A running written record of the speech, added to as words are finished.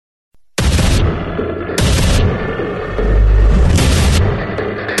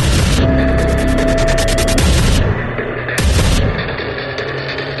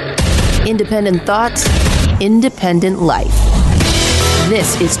Independent thoughts, independent life.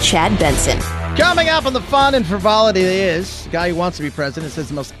 This is Chad Benson. Coming up on the fun and frivolity is the guy who wants to be president says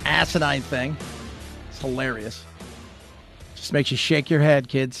the most asinine thing. It's hilarious. Just makes you shake your head,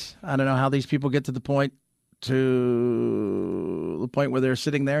 kids. I don't know how these people get to the point where they're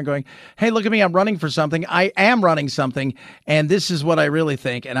sitting there and going, hey, look at me, I'm running for something. I am running something, and this is what I really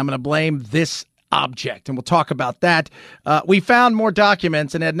think, and I'm going to blame this object, and we'll talk about that. We found more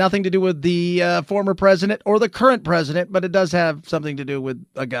documents, and it had nothing to do with the former president or the current president, but it does have something to do with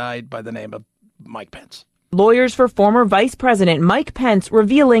a guy by the name of Mike Pence. Lawyers for former Vice President Mike Pence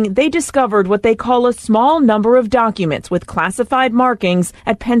revealing they discovered what they call a small number of documents with classified markings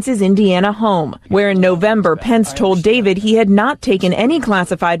at Pence's Indiana home, where in November Pence told David he had not taken any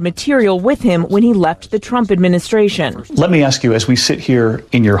classified material with him when he left the Trump administration. Let me ask you, as we sit here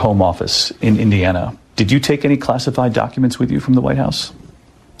in your home office in Indiana, did you take any classified documents with you from the White House?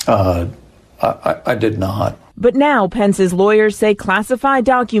 I did not. But now Pence's lawyers say classified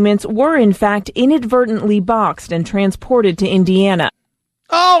documents were in fact inadvertently boxed and transported to Indiana.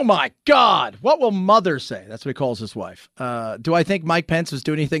 Oh my God. What will mother say? That's what he calls his wife. Do I think Mike Pence was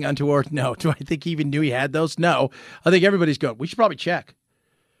doing anything untoward? No. Do I think he even knew he had those? No. I think everybody's going, we should probably check.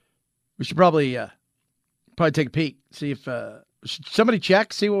 We should probably take a peek. See if should somebody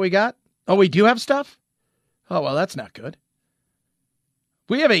check, see what we got. Oh, we do have stuff? Oh, well, that's not good.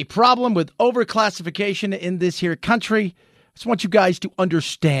 We have a problem with overclassification in this here country. I just want you guys to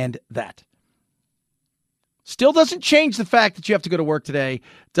understand that. Still doesn't change the fact that you have to go to work today.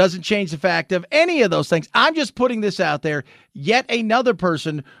 Doesn't change the fact of any of those things. I'm just putting this out there. Yet another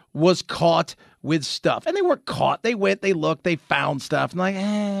person was caught with stuff. And they weren't caught. They went, they looked, they found stuff. And like,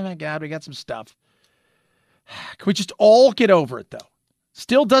 my God, we got some stuff. Can we just all get over it, though?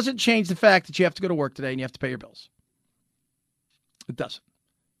 Still doesn't change the fact that you have to go to work today and you have to pay your bills. It doesn't.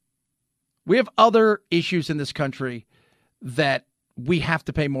 We have other issues in this country that we have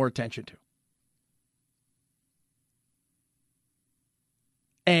to pay more attention to.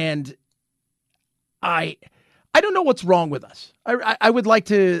 And I don't know what's wrong with us. I would like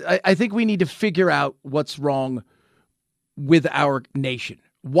to, I think we need to figure out what's wrong with our nation.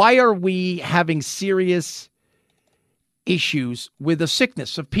 Why are we having serious issues with the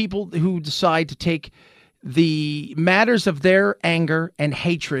sickness of people who decide to take the matters of their anger and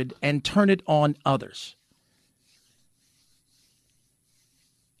hatred and turn it on others?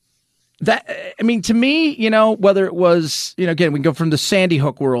 That, I mean, to me, whether it was, again, we can go from the Sandy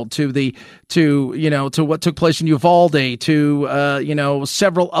Hook world to what took place in Uvalde to,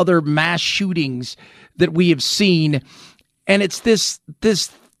 several other mass shootings that we have seen. And it's this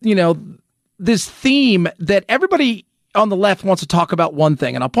theme that everybody on the left wants to talk about one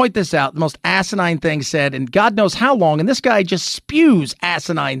thing, and I'll point this out, the most asinine thing said, and God knows how long, and this guy just spews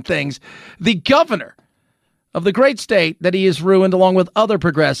asinine things. The governor of the great state that he has ruined, along with other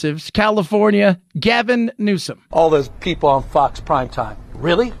progressives, California, Gavin Newsom. All those people on Fox Primetime.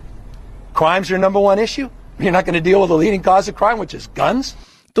 Really? Crime's your number one issue? You're not going to deal with the leading cause of crime, which is guns?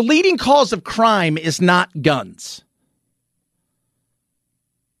 The leading cause of crime is not guns.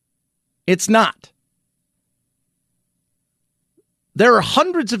 It's not. There are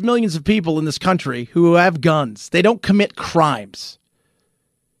hundreds of millions of people in this country who have guns. They don't commit crimes.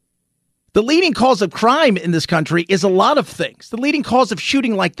 The leading cause of crime in this country is a lot of things. The leading cause of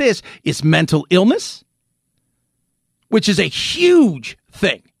shooting like this is mental illness, which is a huge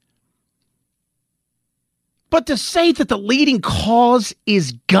thing. But to say that the leading cause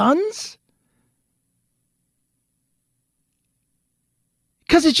is guns?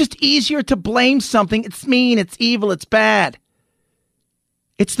 Because it's just easier to blame something. It's mean, it's evil, it's bad.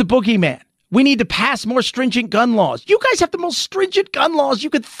 It's the boogeyman. We need to pass more stringent gun laws. You guys have the most stringent gun laws you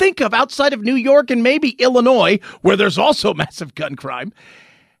could think of outside of New York and maybe Illinois, where there's also massive gun crime.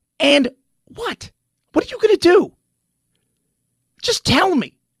 And what? What are you going to do? Just tell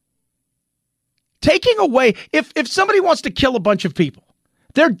me. Taking away, if somebody wants to kill a bunch of people,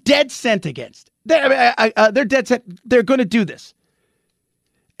 they're dead set against. They're dead set. They're going to do this.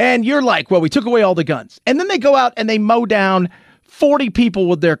 And you're like, well, we took away all the guns. And then they go out and they mow down 40 people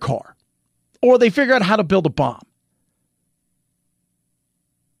with their car. Or they figure out how to build a bomb.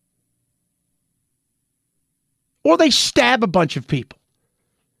 Or they stab a bunch of people.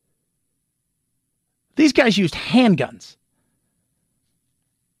 These guys used handguns.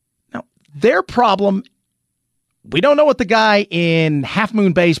 Now, their problem, we don't know what the guy in Half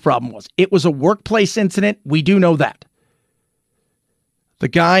Moon Bay's problem was. It was a workplace incident. We do know that. The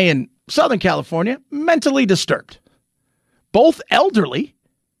guy in Southern California, mentally disturbed. Both elderly.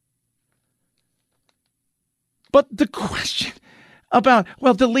 But the question, about,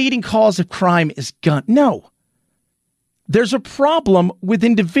 well, the leading cause of crime is gun. No. There's a problem with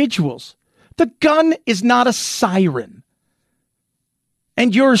individuals. The gun is not a siren.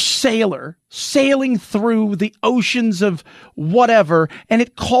 And you're a sailor sailing through the oceans of whatever, and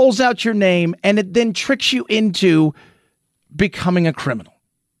it calls out your name, and it then tricks you into becoming a criminal.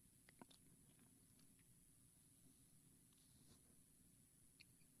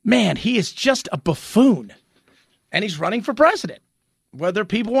 Man, he is just a buffoon. And he's running for president. Whether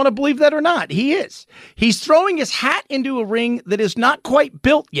people want to believe that or not, he is. He's throwing his hat into a ring that is not quite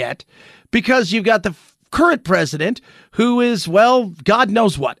built yet because you've got the current president who is, well, God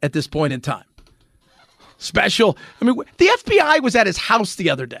knows what at this point in time. Special. I mean, the FBI was at his house the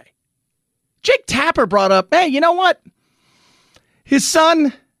other day. Jake Tapper brought up, hey, you know what? His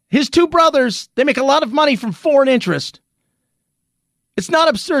son, his two brothers, they make a lot of money from foreign interest. It's not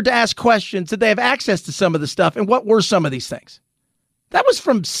absurd to ask questions. Did they have access to some of the stuff? And what were some of these things? That was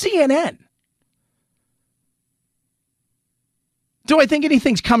from CNN. Do I think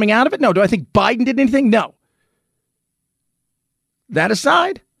anything's coming out of it? No. Do I think Biden did anything? No. That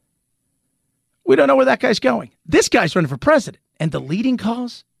aside, we don't know where that guy's going. This guy's running for president, and the leading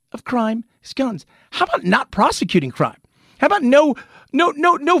cause of crime is guns. How about not prosecuting crime? How about no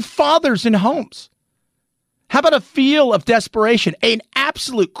fathers in homes? How about a feel of desperation, an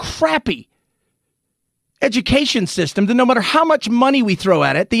absolute crappy education system that no matter how much money we throw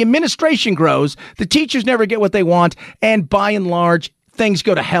at it, the administration grows, the teachers never get what they want, and by and large, things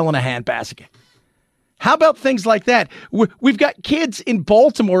go to hell in a handbasket. How about things like that? We've got kids in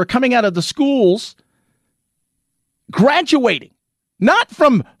Baltimore coming out of the schools, graduating, not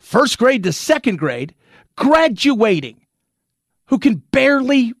from first grade to second grade, graduating, who can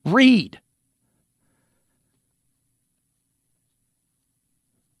barely read.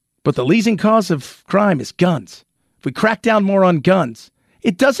 But the leading cause of crime is guns. If we crack down more on guns,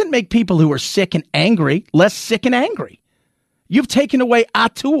 it doesn't make people who are sick and angry less sick and angry. You've taken away a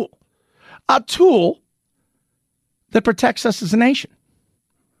tool that protects us as a nation,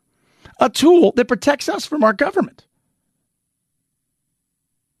 a tool that protects us from our government.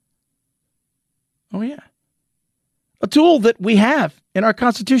 Oh, yeah. A tool that we have in our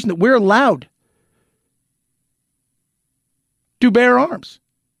Constitution that we're allowed to bear arms.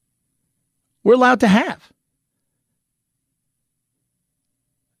 We're allowed to have.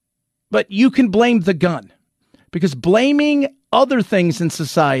 But you can blame the gun because blaming other things in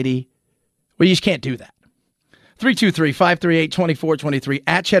society, well, you just can't do that. 323-538-2423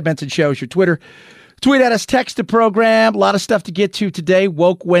 at Chad Benson Show is your Twitter. Tweet at us, text the program. A lot of stuff to get to today.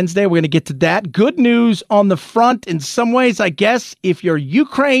 Woke Wednesday. We're going to get to that. Good news on the front in some ways, I guess, if you're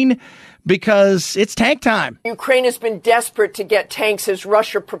Ukraine, because it's tank time. Ukraine has been desperate to get tanks as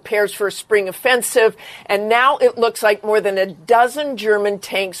Russia prepares for a spring offensive. And now it looks like more than a dozen German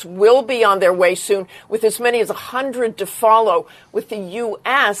tanks will be on their way soon, with as many as 100 to follow, with the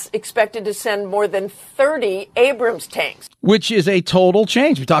U.S. expected to send more than 30 Abrams tanks. Which is a total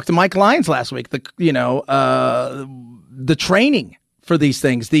change. We talked to Mike Lyons last week. The training for these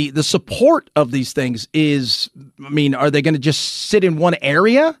things, the support of these things is, I mean, are they going to just sit in one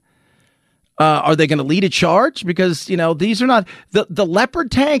area? Are they going to lead a charge? Because, these are not the Leopard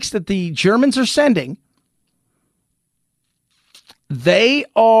tanks that the Germans are sending. They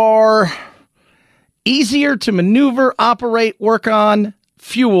are easier to maneuver, operate, work on,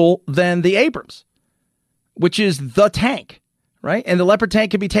 fuel than the Abrams, which is the tank, right? And the Leopard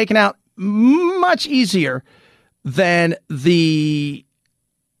tank can be taken out much easier than the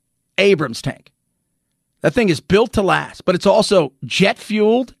Abrams tank. That thing is built to last, but it's also jet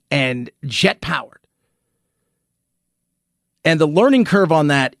fueled and jet powered. And the learning curve on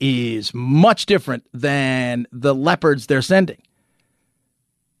that is much different than the Leopards they're sending.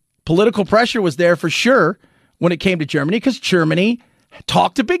 Political pressure was there for sure when it came to Germany because Germany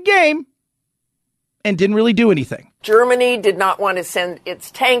talked a big game and didn't really do anything. Germany did not want to send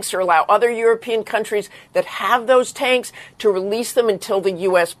its tanks or allow other European countries that have those tanks to release them until the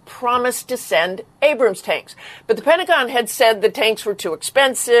U.S. promised to send Abrams tanks. But the Pentagon had said the tanks were too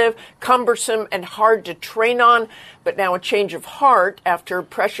expensive, cumbersome, and hard to train on. But now a change of heart after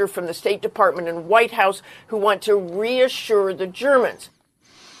pressure from the State Department and White House, who want to reassure the Germans.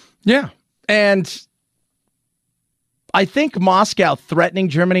 Yeah, and I think Moscow threatening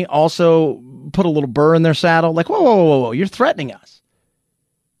Germany also put a little burr in their saddle. Like, whoa, you're threatening us.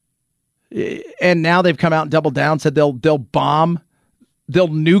 And now they've come out and doubled down, said they'll bomb, they'll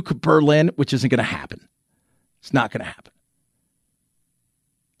nuke Berlin, which isn't going to happen. It's not going to happen.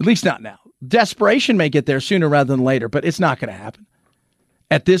 At least not now. Desperation may get there sooner rather than later, but it's not going to happen.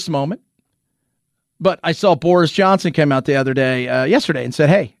 At this moment, But I saw Boris Johnson come out yesterday, and said,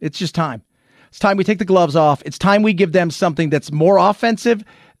 hey, it's just time. It's time we take the gloves off. It's time we give them something that's more offensive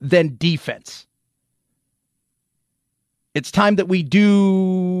than defense. It's time that we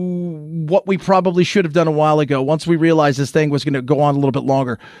do what we probably should have done a while ago. Once we realized this thing was going to go on a little bit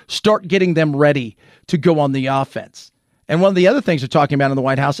longer, start getting them ready to go on the offense. And one of the other things they're talking about in the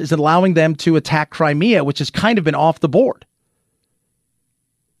White House is allowing them to attack Crimea, which has kind of been off the board.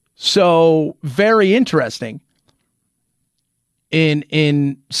 So very interesting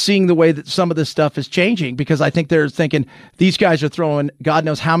in seeing the way that some of this stuff is changing, because I think they're thinking these guys are throwing God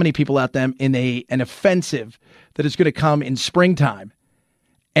knows how many people at them in an offensive that is going to come in springtime.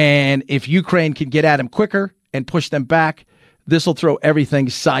 And if Ukraine can get at them quicker and push them back, this will throw everything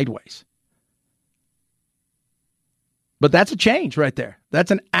sideways. But that's a change right there.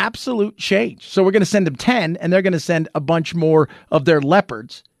 That's an absolute change. So we're going to send them 10, and they're going to send a bunch more of their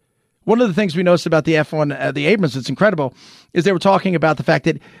Leopards. One of the things we noticed about the F-1, the Abrams, that's incredible, is they were talking about the fact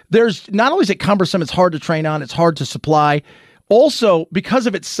that there's not only is it cumbersome, it's hard to train on, it's hard to supply. Also, because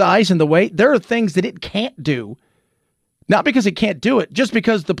of its size and the weight, there are things that it can't do. Not because it can't do it, just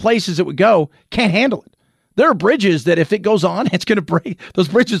because the places it would go can't handle it. There are bridges that if it goes on, it's going to break. Those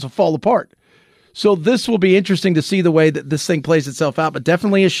bridges will fall apart. So this will be interesting to see the way that this thing plays itself out, but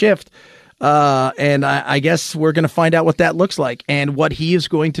definitely a shift. And I guess we're going to find out what that looks like and what he is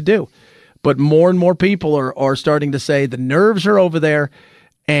going to do. But more and more people are starting to say the nerves are over there.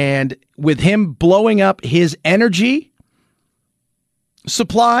 And with him blowing up his energy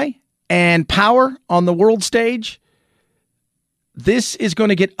supply and power on the world stage, this is going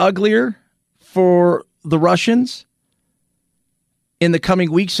to get uglier for the Russians in the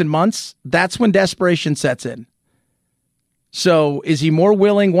coming weeks and months. That's when desperation sets in. So is he more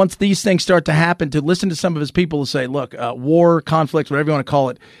willing, once these things start to happen, to listen to some of his people to say, look, war, conflicts, whatever you want to call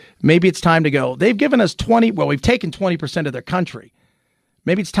it, maybe it's time to go. They've given us we've taken 20% of their country.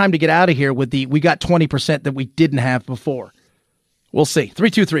 Maybe it's time to get out of here with we got 20% that we didn't have before. We'll see.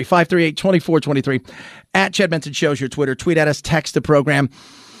 323-538-2423. At Chad Benson Show's your Twitter. Tweet at us, text the program.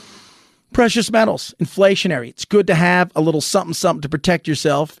 Precious metals, inflationary. It's good to have a little something to protect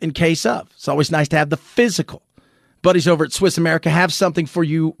yourself in case of. It's always nice to have the physical. Buddies over at Swiss America have something for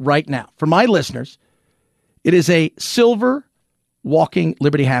you right now. For my listeners, it is a silver walking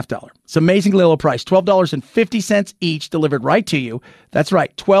Liberty half dollar. It's amazingly low price, $12.50 each, delivered right to you. That's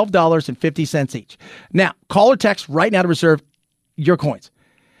right, $12.50 each. Now, call or text right now to reserve your coins.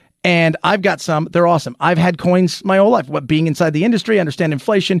 And I've got some. They're awesome. I've had coins my whole life. Being inside the industry, I understand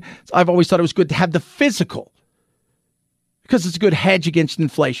inflation. I've always thought it was good to have the physical because it's a good hedge against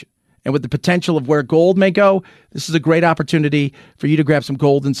inflation. And with the potential of where gold may go, this is a great opportunity for you to grab some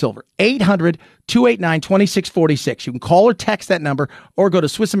gold and silver. 800-289-2646. You can call or text that number or go to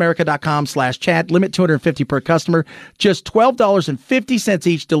SwissAmerica.com/Chad. Limit $250 per customer. Just $12.50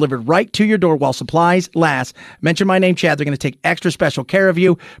 each, delivered right to your door while supplies last. Mention my name, Chad. They're going to take extra special care of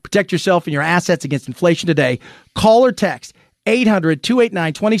you. Protect yourself and your assets against inflation today. Call or text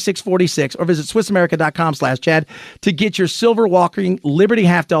 800-289-2646 or visit SwissAmerica.com/Chad to get your silver walking Liberty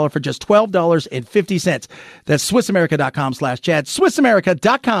half dollar for just $12.50. That's SwissAmerica.com/Chad.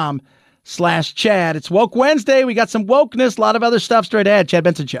 SwissAmerica.com/Chad. It's Woke Wednesday. We got some wokeness, a lot of other stuff straight ahead. Chad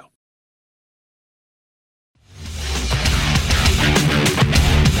Benson Show.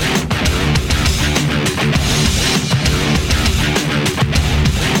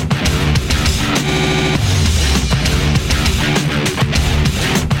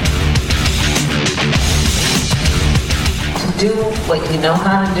 Do what you know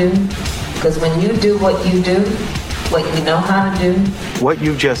how to do, because when you do what you know how to do. What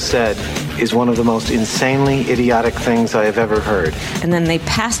you just said is one of the most insanely idiotic things I have ever heard. And then they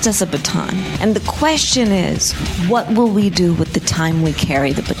passed us a baton. And the question is, what will we do with the time we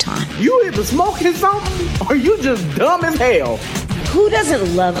carry the baton? You either smoking something or you just dumb as hell. Who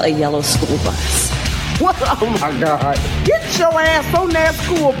doesn't love a yellow school bus? What? Oh my God. Get your ass on that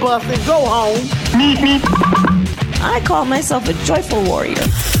school bus and go home. I call myself a joyful warrior.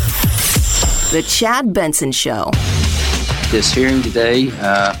 The Chad Benson Show. This hearing today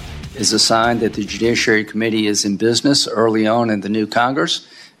is a sign that the Judiciary Committee is in business early on in the new Congress.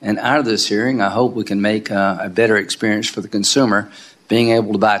 And out of this hearing, I hope we can make a better experience for the consumer, being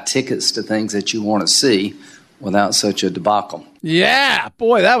able to buy tickets to things that you want to see without such a debacle. Yeah,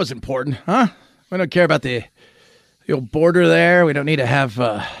 boy, that was important, huh? We don't care about the old border there. We don't need to have,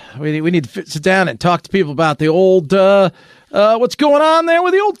 we need to sit down and talk to people about the old what's going on there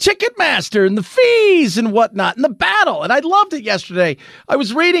with the old Ticketmaster and the fees and whatnot and the battle. And I loved it yesterday. I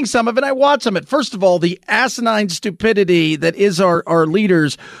was reading some of it. I watched some of it. First of all, the asinine stupidity that is our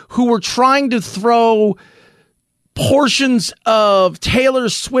leaders who were trying to throw portions of Taylor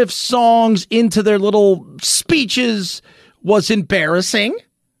Swift songs into their little speeches was embarrassing.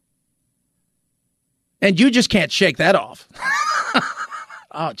 And you just can't shake that off.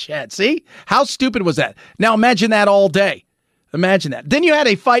 Oh, Chad, see? How stupid was that? Now imagine that all day. Imagine that. Then you had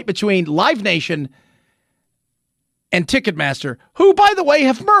a fight between Live Nation and Ticketmaster, who, by the way,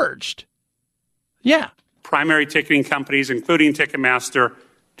 have merged. Yeah. Primary ticketing companies, including Ticketmaster,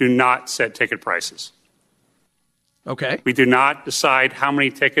 do not set ticket prices. Okay. We do not decide how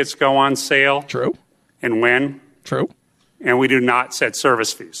many tickets go on sale. True. And when. True. And we do not set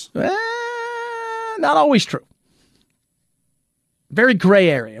service fees. Not always true. Very gray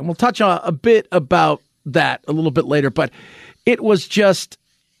area. And we'll touch on a bit about that a little bit later, but it was just,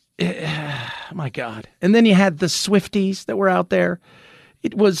 my God. And then you had the Swifties that were out there.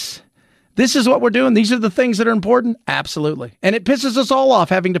 It was, this is what we're doing. These are the things that are important. Absolutely. And it pisses us all off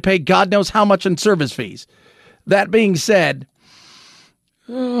having to pay God knows how much in service fees. That being said,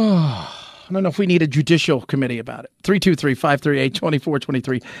 I don't know if we need a judicial committee about it.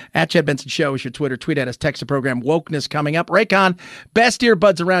 323-538-2423. At Chad Benson Show is your Twitter. Tweet at us. Text the program. Wokeness coming up. Raycon, best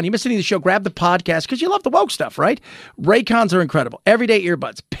earbuds around. You miss any of the show, grab the podcast because you love the woke stuff, right? Raycons are incredible. Everyday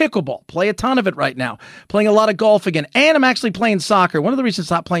earbuds. Pickleball. Play a ton of it right now. Playing a lot of golf again. And I'm actually playing soccer. One of the reasons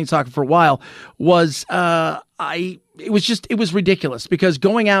I stopped playing soccer for a while was it was ridiculous because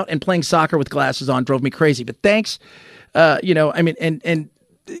going out and playing soccer with glasses on drove me crazy. But thanks, not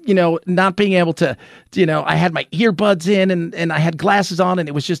being able to, I had my earbuds in and I had glasses on and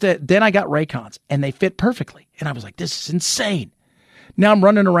it was just then I got Raycons and they fit perfectly. And I was like, this is insane. Now I'm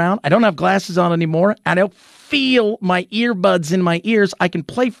running around. I don't have glasses on anymore. I don't feel my earbuds in my ears. I can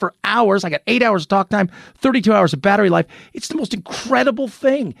play for hours. I got 8 hours of talk time, 32 hours of battery life. It's the most incredible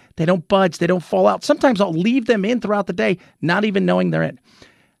thing. They don't budge. They don't fall out. Sometimes I'll leave them in throughout the day, not even knowing they're in.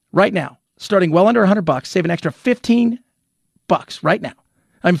 Right now, starting well under $100, save an extra $15 right now.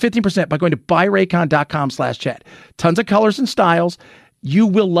 I'm 15% by going to buyraycon.com/chat. Tons of colors and styles. You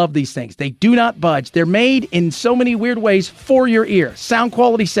will love these things. They do not budge. They're made in so many weird ways for your ear. Sound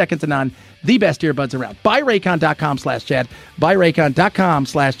quality second to none. The best earbuds around. Buyraycon.com/chat.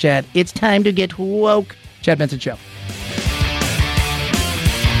 Buyraycon.com/chat. It's time to get woke. Chad Benson Show.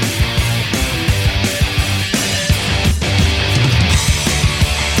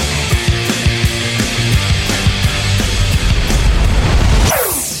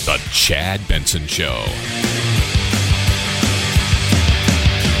 The Chad Benson Show.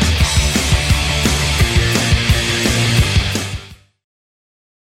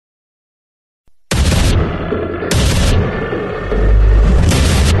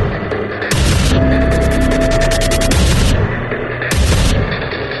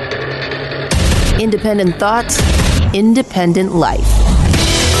 Independent thoughts, independent life.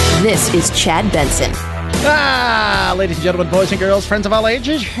 This is Chad Benson. Ladies and gentlemen, boys and girls, friends of all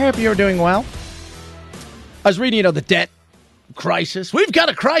ages, hope you're doing well. I was reading, the debt crisis. We've got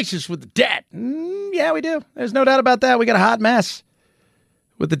a crisis with the debt. Yeah, we do. There's no doubt about that. We got a hot mess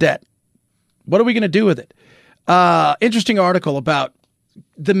with the debt. What are we going to do with it? Interesting article about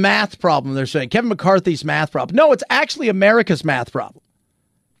the math problem, they're saying. Kevin McCarthy's math problem. No, it's actually America's math problem.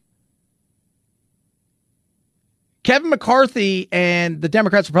 Kevin McCarthy and the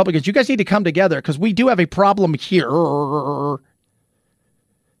Democrats, Republicans, you guys need to come together because we do have a problem here.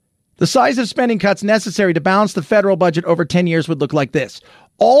 The size of spending cuts necessary to balance the federal budget over 10 years would look like this.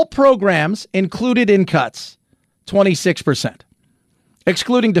 All programs included in cuts, 26%.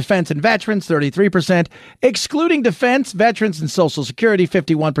 Excluding defense and veterans, 33%. Excluding defense, veterans, and Social Security,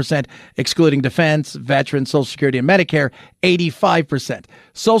 51%. Excluding defense, veterans, Social Security, and Medicare, 85%.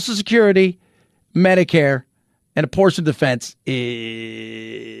 Social Security, Medicare, and a portion of defense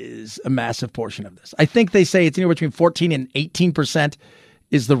is a massive portion of this. I think they say it's anywhere between 14 and 18%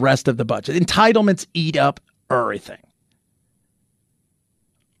 is the rest of the budget. Entitlements eat up everything.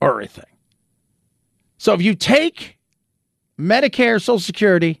 Everything. So if you take Medicare, Social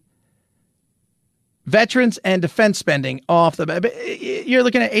Security, veterans, and defense spending off you're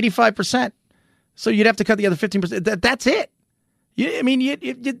looking at 85%. So you'd have to cut the other 15%. That's it.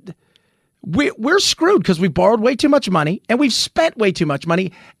 We're screwed because we borrowed way too much money and we've spent way too much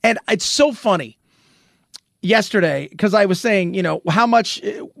money. And it's so funny yesterday because I was saying, how much,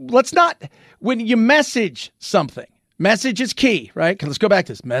 when you message something, message is key, right? Let's go back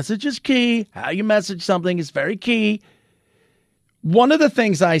to this. Message is key. How you message something is very key. One of the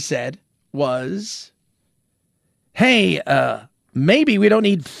things I said was hey, maybe we don't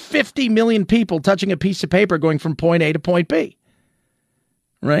need 50 million people touching a piece of paper going from point A to point B.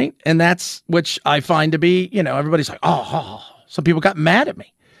 Right? And that's, which I find to be, everybody's like, oh, some people got mad at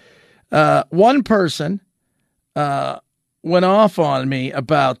me. One person went off on me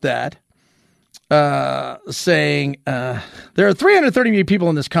about that, saying there are 330 million people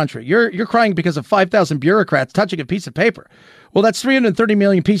in this country. You're crying because of 5,000 bureaucrats touching a piece of paper. Well, that's 330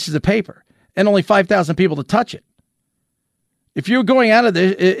 million pieces of paper and only 5,000 people to touch it. If you're going out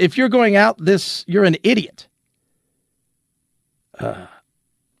this, you're an idiot.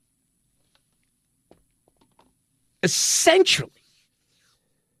 Essentially.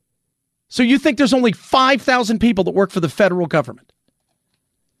 So you think there's only 5,000 people that work for the federal government?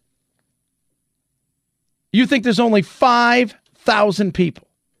 You think there's only 5,000 people?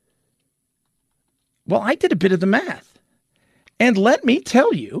 Well, I did a bit of the math. And let me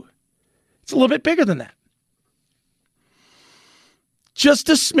tell you, it's a little bit bigger than that. Just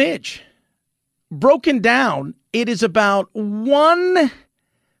a smidge. Broken down, it is about one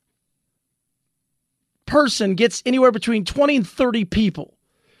person gets anywhere between 20 and 30 people.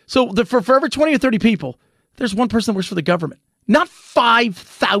 So for every 20 or 30 people, there's one person that works for the government. Not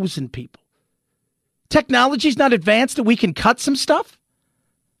 5,000 people. Technology's not advanced and we can cut some stuff?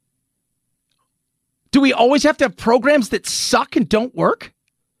 Do we always have to have programs that suck and don't work?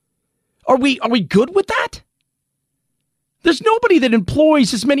 Are we good with that? There's nobody that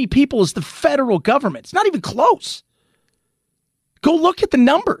employs as many people as the federal government. It's not even close. Go look at the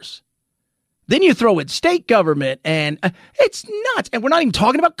numbers. Then you throw in state government, and it's nuts. And we're not even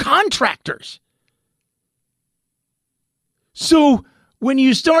talking about contractors. So when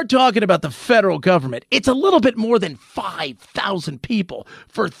you start talking about the federal government, it's a little bit more than 5,000 people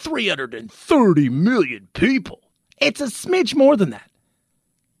for 330 million people. It's a smidge more than that.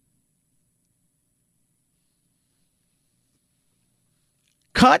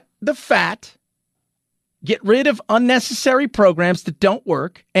 Cut the fat, get rid of unnecessary programs that don't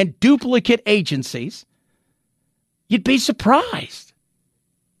work, and duplicate agencies. You'd be surprised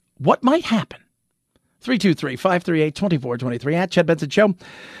what might happen. 323-538-2423 at Chad Benson Show.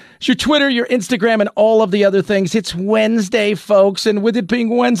 It's your Twitter, your Instagram, and all of the other things. It's Wednesday, folks, and with it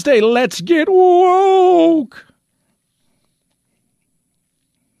being Wednesday, let's get woke.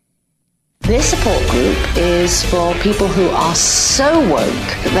 This support group is for people who are so woke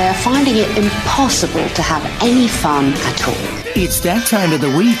that they are finding it impossible to have any fun at all. It's that time of the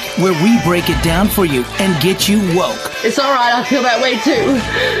week where we break it down for you and get you woke. It's all right. I feel that way too.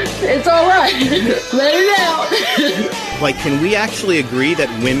 It's all right. Let it out. Like, can we actually agree that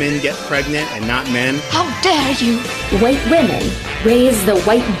women get pregnant and not men? How dare you? White women raise the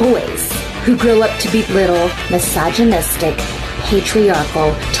white boys who grow up to be little, misogynistic,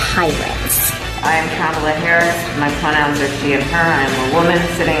 patriarchal tyrants. I am Kamala Harris. My pronouns are she and her. I am a woman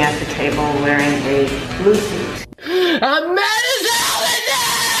sitting at the table wearing a blue suit. I'm mad as hell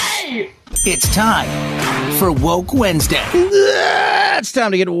today! It's time for Woke Wednesday. It's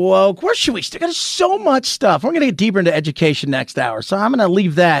time to get woke. Where should we start? There's so much stuff. We're going to get deeper into education next hour, so I'm going to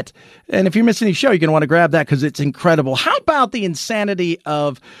leave that. And if you're missing the show, you're going to want to grab that because it's incredible. How about the insanity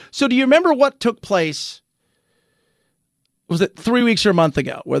of... So do you remember what took place... Was it 3 weeks or a month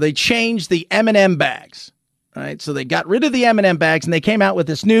ago, where they changed the M&M bags, right? So they got rid of the M&M bags and they came out with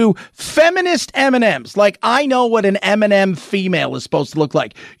this new feminist M&Ms. Like, I know what an M&M female is supposed to look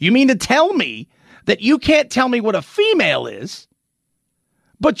like. You mean to tell me that you can't tell me what a female is,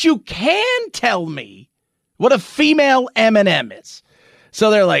 but you can tell me what a female M&M is?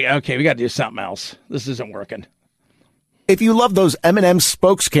 So they're like, okay, we got to do something else. This isn't working. If you love those M&M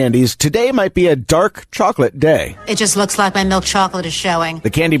spokes candies, today might be a dark chocolate day. It just looks like my milk chocolate is showing. The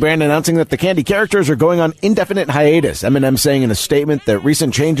candy brand announcing that the candy characters are going on indefinite hiatus. M&M saying in a statement that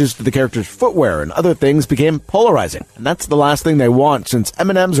recent changes to the characters' footwear and other things became polarizing. And that's the last thing they want, since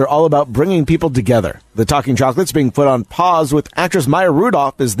M&Ms are all about bringing people together. The talking chocolates being put on pause, with actress Maya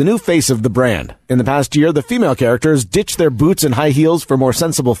Rudolph as the new face of the brand. In the past year, the female characters ditched their boots and high heels for more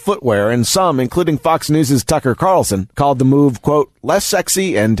sensible footwear, and some, including Fox News' Tucker Carlson, called the move, quote, less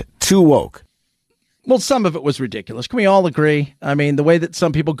sexy and too woke. Well, some of it was ridiculous. Can we all agree? I mean, the way that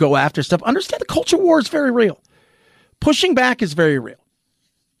some people go after stuff, understand the culture war is very real. Pushing back is very real.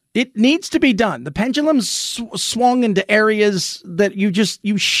 It needs to be done. The pendulum's swung into areas that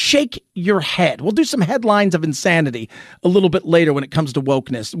you shake your head. We'll do some headlines of insanity a little bit later when it comes to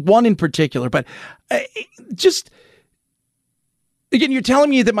wokeness, one in particular. But again, you're telling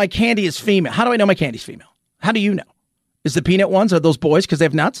me that my candy is female. How do I know my candy's female? How do you know? Is the peanut ones, are those boys because they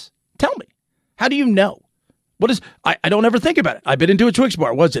have nuts? Tell me. How do you know? I don't ever think about it. I've been into a Twix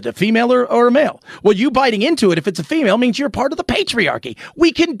bar. Was it a female or a male? Well, you biting into it, if it's a female, means you're part of the patriarchy.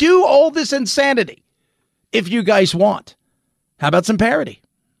 We can do all this insanity if you guys want. How about some parody?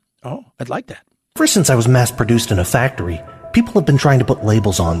 Oh, I'd like that. Ever since I was mass-produced in a factory, people have been trying to put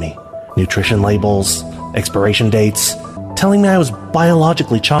labels on me. Nutrition labels, expiration dates, telling me I was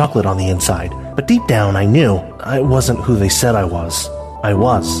biologically chocolate on the inside. But deep down, I knew I wasn't who they said I was. I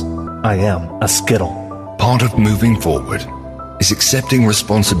am a Skittle. Part of moving forward is accepting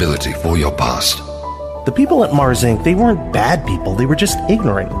responsibility for your past. The people at Mars Inc., they weren't bad people, they were just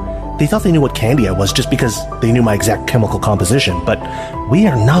ignorant. They thought they knew what candy I was just because they knew my exact chemical composition, but we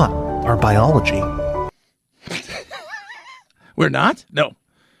are not our biology. We're not? No,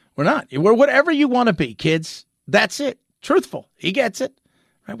 we're not. We're whatever you want to be, kids. That's it. Truthful. He gets it.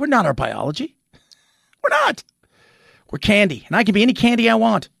 Right? We're not our biology. We're not. We're candy, and I can be any candy I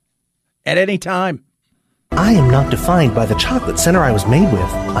want at any time. I am not defined by the chocolate center I was made with.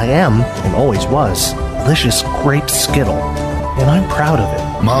 I am, and always was, delicious grape Skittle, and I'm proud of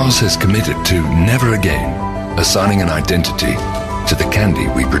it. Mars has committed to never again assigning an identity to the candy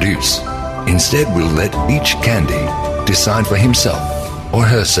we produce. Instead, we'll let each candy decide for himself, or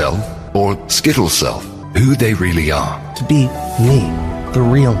herself, or Skittle's self, who they really are. To be me, the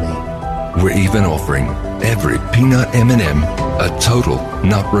real me. We're even offering every peanut M&M a total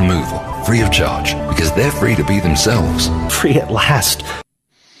nut removal, free of charge, because they're free to be themselves. Free at last.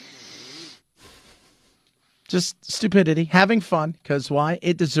 Just stupidity, having fun, because why?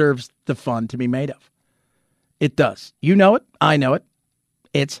 It deserves the fun to be made of. It does. You know it. I know it.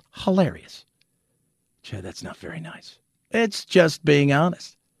 It's hilarious. Chad, that's not very nice. It's just being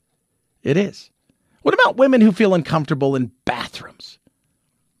honest. It is. What about women who feel uncomfortable in bathrooms?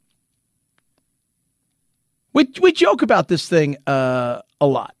 We joke about this thing a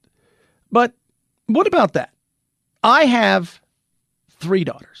lot. But what about that? I have 3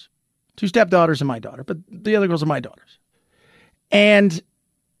 daughters, 2 stepdaughters and my daughter, but the other girls are my daughters. And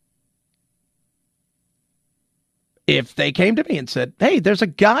if they came to me and said, hey, there's a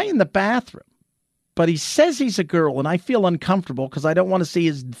guy in the bathroom, but he says he's a girl and I feel uncomfortable because I don't want to see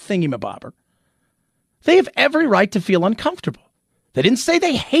his thingamabobber, they have every right to feel uncomfortable. They didn't say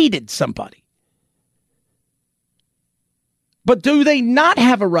they hated somebody. But do they not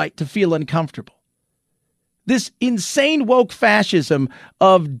have a right to feel uncomfortable? This insane woke fascism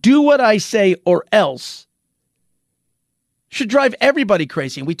of do what I say or else should drive everybody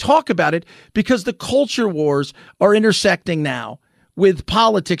crazy. And we talk about it because the culture wars are intersecting now with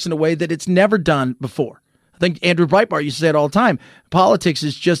politics in a way that it's never done before. I think Andrew Breitbart used to say it all the time. Politics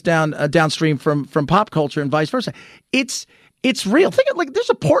is just downstream from pop culture and vice versa. It's real. Think of like there's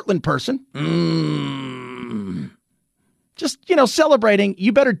a Portland person. Just, celebrating,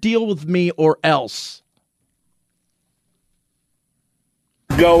 you better deal with me or else.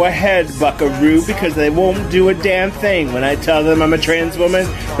 Go ahead, buckaroo, because they won't do a damn thing. When I tell them I'm a trans woman,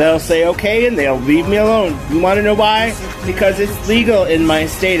 they'll say okay and they'll leave me alone. You want to know why? Because it's legal in my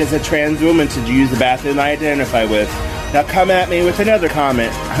state as a trans woman to use the bathroom I identify with. Now come at me with another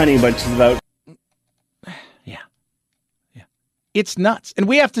comment, honey bunches about. Yeah. It's nuts. And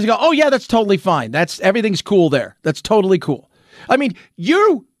we have to go, oh yeah, that's totally fine. Everything's cool there. That's totally cool. I mean,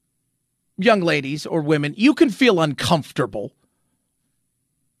 you young ladies or women, you can feel uncomfortable.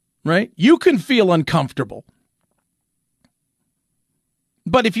 Right? You can feel uncomfortable.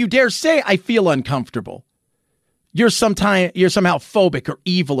 But if you dare say, I feel uncomfortable, you're somehow phobic or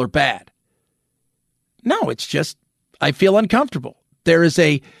evil or bad. No, it's just, I feel uncomfortable.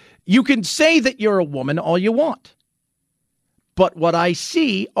 You can say that you're a woman all you want. But what I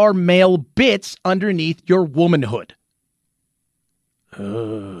see are male bits underneath your womanhood.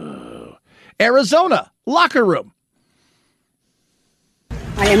 Arizona, locker room.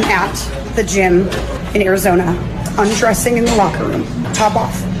 I am at the gym in Arizona, undressing in the locker room, top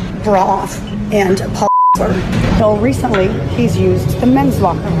off, bra off, and Paul. Until recently, he's used the men's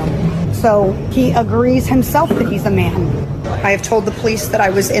locker room. So he agrees himself that he's a man. I have told the police that I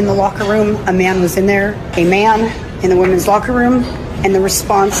was in the locker room. A man was in there, a man in the women's locker room. And the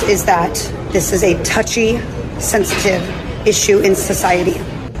response is that this is a touchy, sensitive issue in society.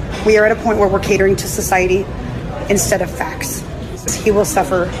 We are at a point where we're catering to society instead of facts. He will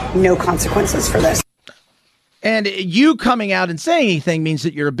suffer no consequences for this. And you coming out and saying anything means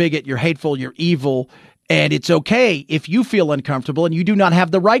that you're a bigot, you're hateful, you're evil, and it's okay if you feel uncomfortable, and you do not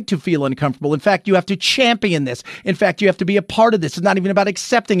have the right to feel uncomfortable. In fact, you have to champion this. In fact, you have to be a part of this. It's not even about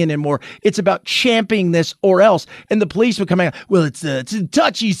accepting it anymore. It's about championing this or else. And the police would come out, well, it's a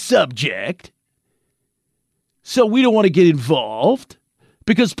touchy subject, so we don't want to get involved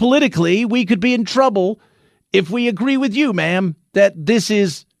because politically we could be in trouble if we agree with you, ma'am, that this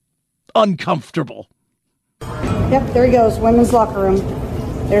is uncomfortable. Yep, there he goes, women's locker room.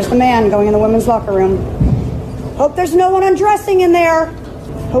 There's the man going in the women's locker room. Hope there's no one undressing in there.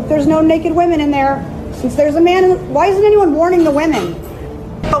 Hope there's no naked women in there. Since there's a man, why isn't anyone warning the women?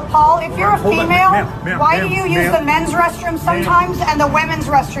 So, Paul, if you're a female, why do you use the men's restroom sometimes and the women's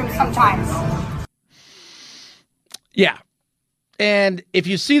restroom sometimes? Yeah. And if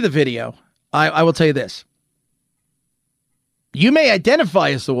you see the video, I will tell you this. You may identify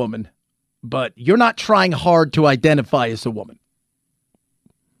as a woman, but you're not trying hard to identify as a woman.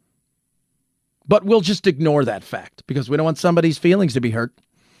 But we'll just ignore that fact because we don't want somebody's feelings to be hurt.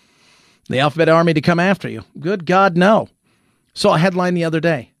 The Alphabet Army to come after you. Good God, no. Saw a headline the other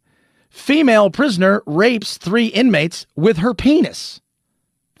day. Female prisoner rapes 3 inmates with her penis.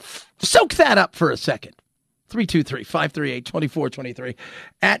 Soak that up for a second. 323-538-2423.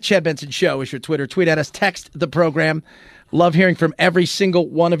 At Chad Benson Show is your Twitter. Tweet at us. Text the program. Love hearing from every single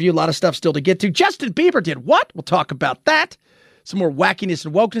one of you. A lot of stuff still to get to. Justin Bieber did what? We'll talk about that. Some more wackiness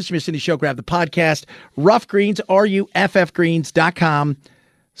and wokeness. If you're missing the show, grab the podcast. Rough Greens,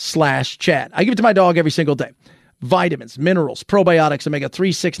 ruffgreens.com/Chad. I give it to my dog every single day. Vitamins, minerals, probiotics,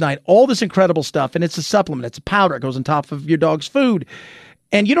 omega-3, 6, 9, all this incredible stuff. And it's a supplement. It's a powder. It goes on top of your dog's food.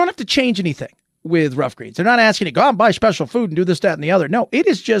 And you don't have to change anything with Rough Greens. They're not asking you to go out and buy special food and do this, that, and the other. No, it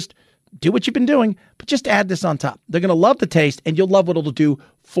is just do what you've been doing, but just add this on top. They're going to love the taste, and you'll love what it'll do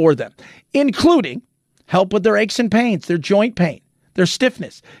for them, including help with their aches and pains, their joint pain, their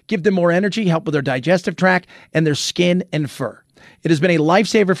stiffness, give them more energy, help with their digestive tract, and their skin and fur. It has been a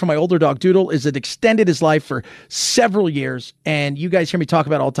lifesaver for my older dog, Doodle, as it extended his life for several years, and you guys hear me talk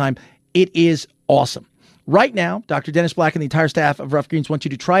about it all the time. It is awesome. Right now, Dr. Dennis Black and the entire staff of Rough Greens want you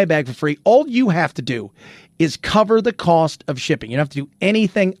to try a bag for free. All you have to do is cover the cost of shipping. You don't have to do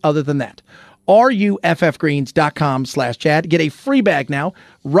anything other than that. ruffgreens.com/Chad. Get a free bag now.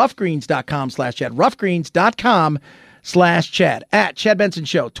 ruffgreens.com/Chad. ruffgreens.com/Chad. At Chad Benson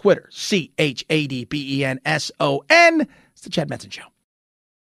Show. Twitter, ChadBenson. It's the Chad Benson Show.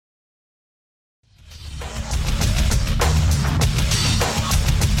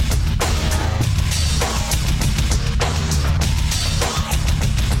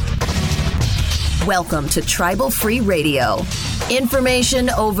 Welcome to Tribal Free Radio. Information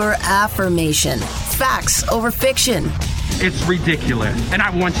over affirmation. Facts over fiction. It's ridiculous, and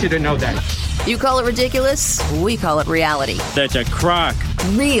I want you to know that. You call it ridiculous, we call it reality. That's a crock.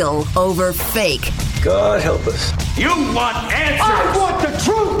 Real over fake. God help us. You want answers! I want the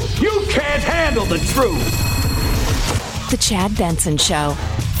truth! You can't handle the truth! The Chad Benson Show.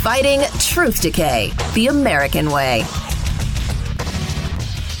 Fighting truth decay the American way.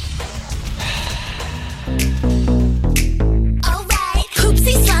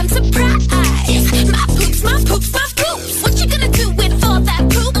 Poopsie slime surprise. My poops, my poops, my poops. What you gonna do with all that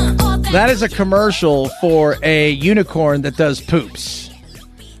poop? That is a commercial for a unicorn that does poops.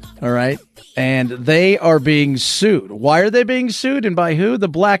 All right. And they are being sued. Why are they being sued and by who? The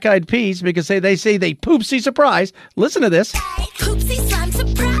Black Eyed Peas, because they say they poopsie surprise. Listen to this. Poopsie slime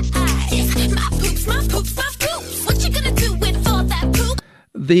surprise. My poops, my poops, my poops. What you gonna do with all that poop?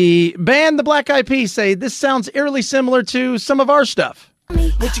 The band, the Black Eyed Peas, say this sounds eerily similar to some of our stuff.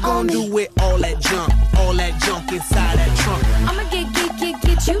 What you gonna do with all that junk inside that trunk? I'ma get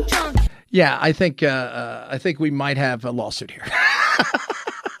you drunk. Yeah, I think we might have a lawsuit here.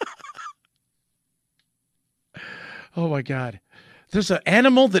 Oh my God. There's an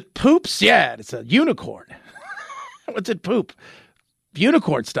animal that poops? Yeah, it's a unicorn. What's it poop?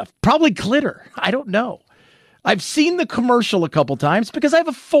 Unicorn stuff. Probably glitter. I don't know. I've seen the commercial a couple times because I have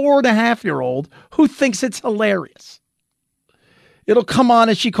a 4.5-year-old who thinks it's hilarious. It'll come on,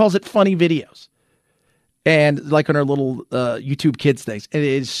 as she calls it, funny videos. And like on her little YouTube Kids things. It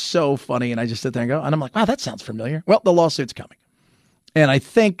is so funny. And I just sit there and go, and I'm like, wow, that sounds familiar. Well, the lawsuit's coming. And I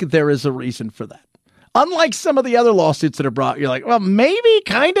think there is a reason for that. Unlike some of the other lawsuits that are brought, you're like, well, maybe,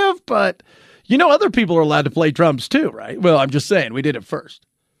 kind of, but you know other people are allowed to play drums too, right? Well, I'm just saying, we did it first.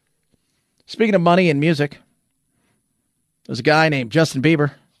 Speaking of money and music, there's a guy named Justin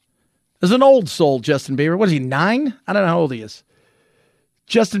Bieber. There's an old soul Justin Bieber. What is he, 9? I don't know how old he is.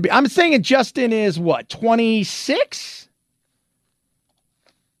 Justin Bieber. I'm saying Justin is what, 26?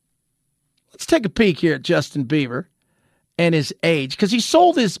 Let's take a peek here at Justin Bieber and his age, because he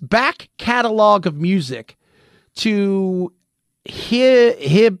sold his back catalog of music to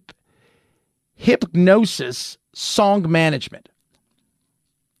Hypnosis Song Management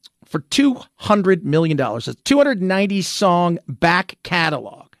for $200 million. It's a 290 song back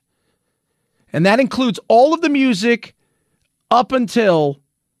catalog. And that includes all of the music up until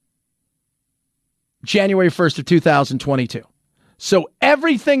January 1st of 2022. So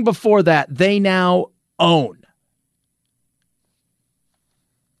everything before that, they now own.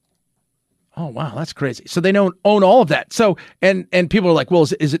 Oh, wow, that's crazy. So they don't own all of that. So, and people are like, well,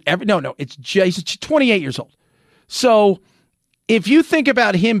 is it every? No, it's just, he's 28 years old. So if you think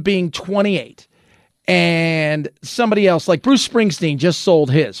about him being 28 and somebody else, like Bruce Springsteen just sold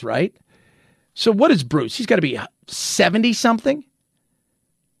his, right? So what is Bruce? He's got to be 70 something.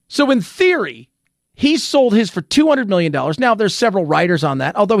 So in theory, he sold his for $200 million. Now there's several writers on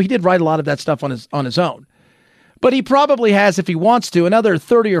that, although he did write a lot of that stuff on his own. But he probably has, if he wants to, another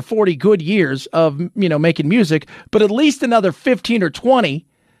 30 or 40 good years of, making music, but at least another 15 or 20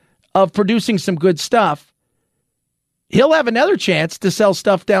 of producing some good stuff. He'll have another chance to sell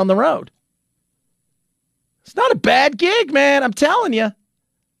stuff down the road. It's not a bad gig, man. I'm telling you.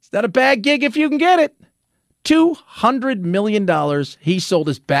 It's not a bad gig if you can get it. $200 million he sold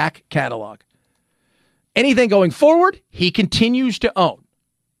his back catalog. Anything going forward, he continues to own.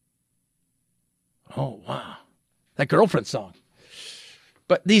 Oh, wow. That Girlfriend song.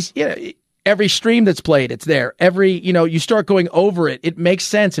 But these, every stream that's played, it's there. Every, you start going over it. It makes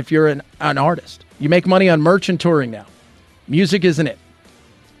sense if you're an artist. You make money on merch and touring now. Music isn't it.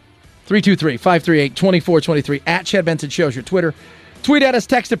 323-538-2423 at Chad Benson Show's your Twitter. Tweet at us,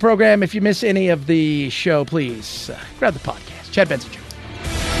 text the program. If you miss any of the show, please grab the podcast. Chad Benson Show.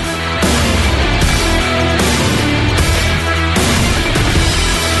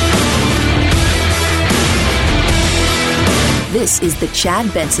 This is the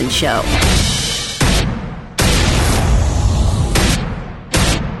Chad Benson Show.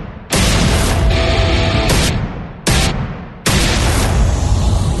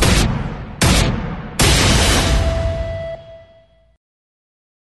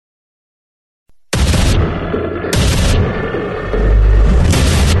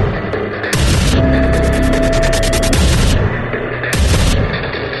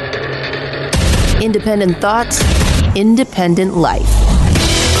 Independent thoughts, independent life.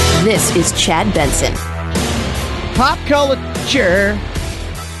 This is Chad Benson. Pop culture,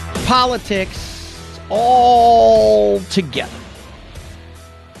 politics, all together.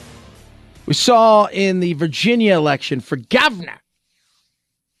 We saw in the Virginia election for governor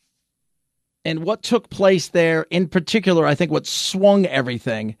and what took place there, in particular, I think what swung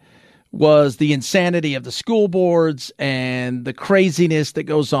everything was the insanity of the school boards and the craziness that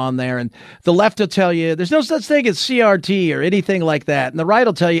goes on there. And the left will tell you there's no such thing as CRT or anything like that. And the right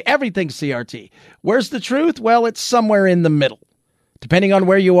will tell you everything's CRT. Where's the truth? Well, it's somewhere in the middle. Depending on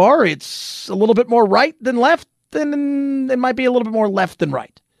where you are, it's a little bit more right than left, and it might be a little bit more left than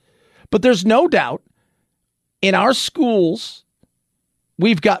right. But there's no doubt in our schools,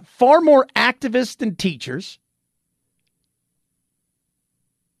 we've got far more activists than teachers.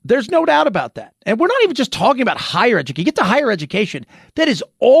 There's no doubt about that. And we're not even just talking about higher education. Get to higher education. That is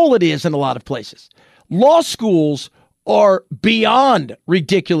all it is in a lot of places. Law schools are beyond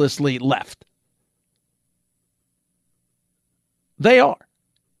ridiculously left. They are.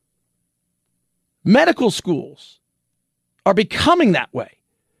 Medical schools are becoming that way.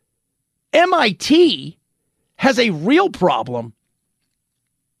 MIT has a real problem.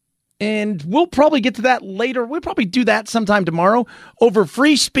 And we'll probably get to that later. We'll probably do that sometime tomorrow over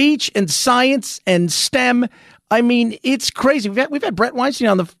free speech and science and STEM. I mean, it's crazy. We've had Brett Weinstein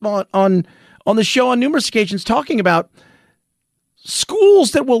on the show on numerous occasions talking about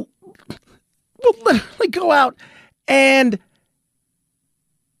schools that will literally go out and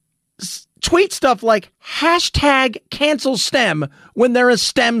tweet stuff like #cancel STEM when they're a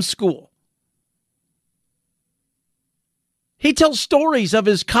STEM school. He tells stories of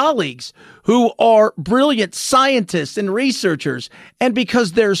his colleagues who are brilliant scientists and researchers, and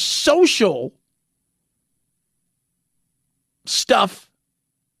because their social stuff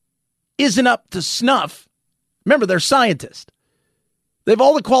isn't up to snuff, remember, they're scientists. They have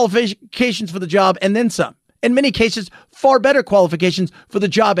all the qualifications for the job and then some. In many cases, far better qualifications for the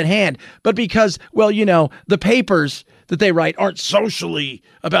job at hand. But because, the papers that they write aren't socially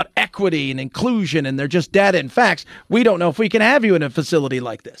about equity and inclusion, and they're just data and facts, we don't know if we can have you in a facility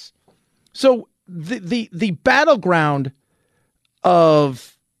like this. So the battleground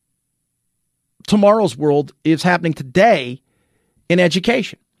of tomorrow's world is happening today in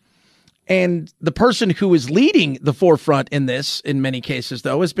education. And the person who is leading the forefront in this, in many cases,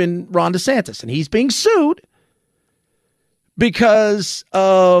 though, has been Ron DeSantis. And he's being sued because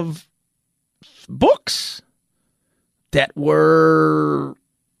of books that were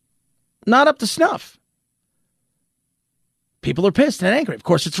not up to snuff. People are pissed and angry. Of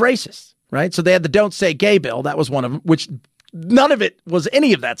course, it's racist, right? So they had the Don't Say Gay bill. That was one of them, which none of it was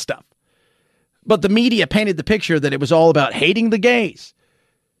any of that stuff. But the media painted the picture that it was all about hating the gays.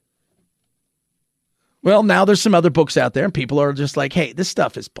 Well, now there's some other books out there and people are just like, hey, this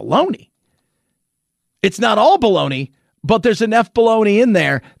stuff is baloney. It's not all baloney, but there's enough baloney in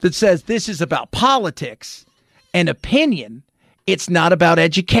there that says this is about politics and opinion. It's not about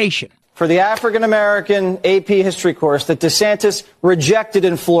education. For the African-American AP history course that DeSantis rejected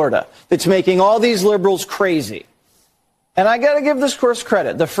in Florida, that's making all these liberals crazy. And I got to give this course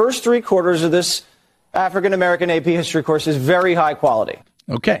credit. The first 3 quarters of this African-American AP history course is very high quality.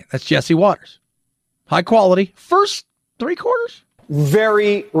 Okay, that's Jesse Waters. High quality. First 3 quarters?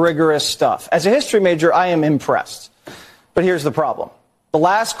 Very rigorous stuff. As a history major, I am impressed. But here's the problem. The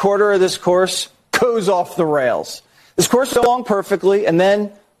last quarter of this course goes off the rails. This course goes along perfectly, and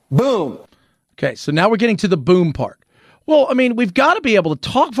then, boom. Okay, so now we're getting to the boom part. Well, I mean, we've got to be able to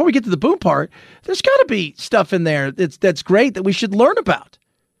talk before we get to the boom part. There's got to be stuff in there that's great that we should learn about.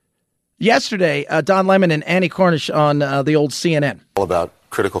 Yesterday, Don Lemon and Annie Cornish on the old CNN. All about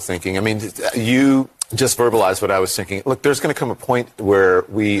critical thinking. I mean, you just verbalized what I was thinking. Look, there's going to come a point where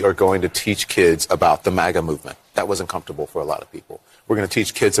we are going to teach kids about the MAGA movement. That wasn't comfortable for a lot of people. We're going to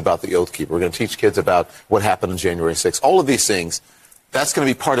teach kids about the Oath Keeper. We're going to teach kids about what happened on January 6th. All of these things, that's going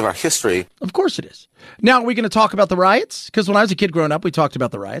to be part of our history. Of course it is. Now, are we going to talk about the riots? Because when I was a kid growing up, we talked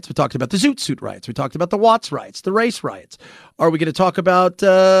about the riots. We talked about the Zoot Suit riots. We talked about the Watts riots, the race riots. Are we going to talk about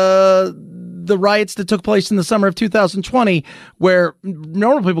the riots that took place in the summer of 2020 where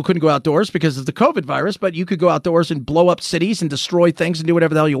normal people couldn't go outdoors because of the COVID virus, but you could go outdoors and blow up cities and destroy things and do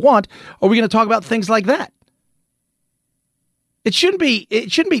whatever the hell you want? Are we going to talk about things like that? It shouldn't be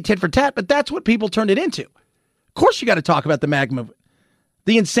tit for tat, but that's what people turned it into. Of course you got to talk about the MAGA movement.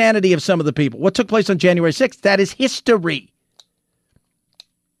 The insanity of some of the people. What took place on January 6th, that is history.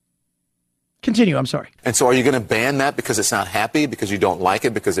 Continue, I'm sorry. And so are you going to ban that because it's not happy, because you don't like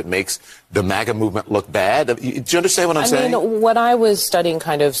it, because it makes the MAGA movement look bad? Do you understand what I'm saying? I mean, when I was studying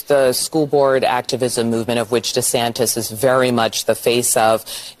kind of the school board activism movement, of which DeSantis is very much the face of,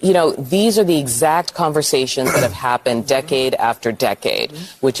 you know, these are the exact conversations that have happened decade after decade,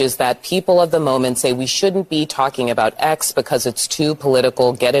 which is that people of the moment say we shouldn't be talking about X because it's too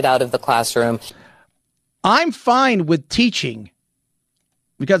political, get it out of the classroom. I'm fine with teaching.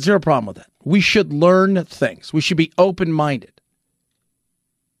 We got zero problem with that. We should learn things. We should be open-minded.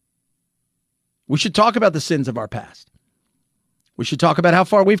 We should talk about the sins of our past. We should talk about how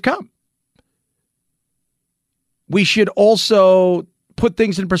far we've come. We should also put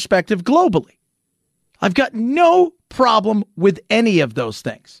things in perspective globally. I've got no problem with any of those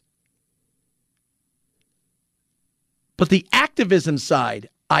things. But the activism side,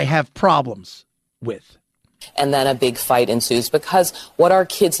 I have problems with. And then a big fight ensues because what our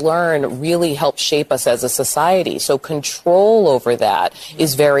kids learn really helps shape us as a society. So control over that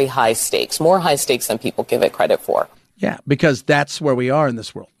is very high stakes, more high stakes than people give it credit for. Yeah, because that's where we are in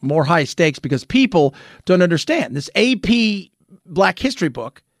this world. More high stakes because people don't understand. This AP Black History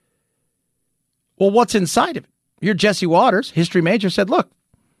book, well, what's inside of it? Here, Jesse Waters, history major, said, look,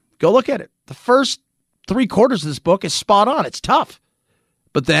 go look at it. The first 3 quarters of this book is spot on. It's tough.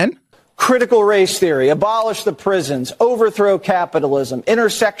 But then critical race theory, abolish the prisons, overthrow capitalism,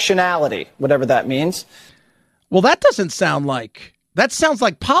 intersectionality, whatever that means. Well, that sounds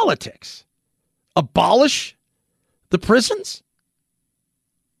like politics. Abolish the prisons?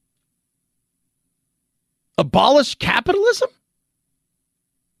 Abolish capitalism?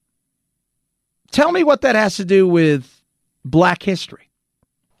 Tell me what that has to do with Black history.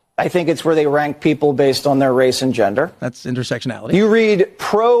 I think it's where they rank people based on their race and gender. That's intersectionality. You read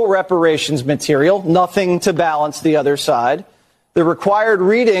pro-reparations material, nothing to balance the other side. The required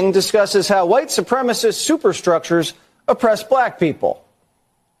reading discusses how white supremacist superstructures oppress black people.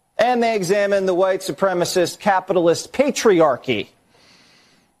 And they examine the white supremacist capitalist patriarchy.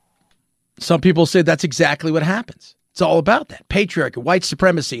 Some people say that's exactly what happens. It's all about that. Patriarchy, white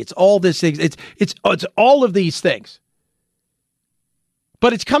supremacy. It's all this. It's all of these things.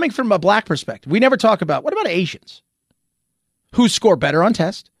 But it's coming from a black perspective. We never talk about, what about Asians? Who score better on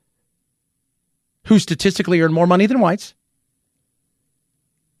tests? Who statistically earn more money than whites?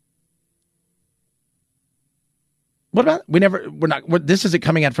 What about, this isn't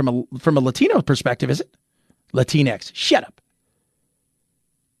coming out from a Latino perspective, is it? Latinx. Shut up.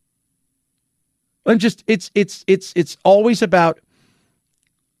 And just, it's always about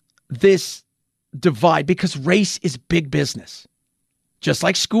this divide because race is big business. Just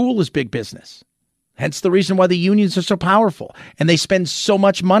like school is big business. Hence the reason why the unions are so powerful and they spend so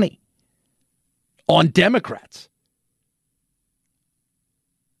much money on Democrats.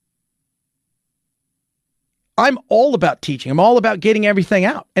 I'm all about teaching. I'm all about getting everything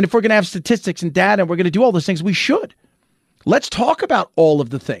out. And if we're going to have statistics and data and we're going to do all those things, we should. Let's talk about all of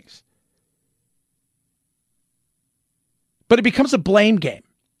the things. But it becomes a blame game.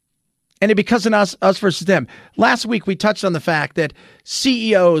 And it becomes an us versus them. Last week, we touched on the fact that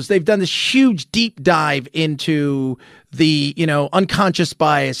CEOs, they've done this huge deep dive into the, unconscious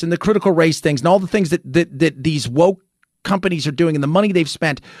bias and the critical race things and all the things that these woke companies are doing and the money they've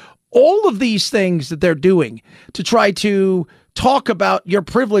spent. All of these things that they're doing to try to talk about your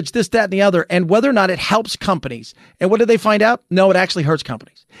privilege, this, that, and the other, and whether or not it helps companies. And what did they find out? No, it actually hurts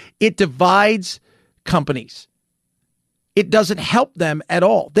companies. It divides companies. It doesn't help them at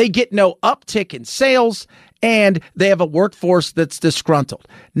all. They get no uptick in sales, and they have a workforce that's disgruntled.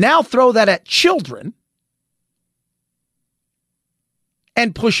 Now throw that at children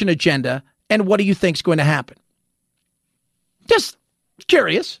and push an agenda, and what do you think is going to happen? Just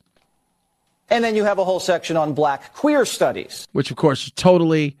curious. And then you have a whole section on black queer studies. Which, of course, is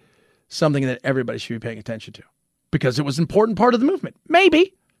totally something that everybody should be paying attention to because it was an important part of the movement.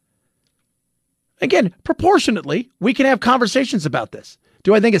 Maybe. Again, proportionately, we can have conversations about this.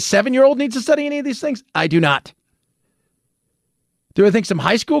 Do I think a 7-year-old needs to study any of these things? I do not. Do I think some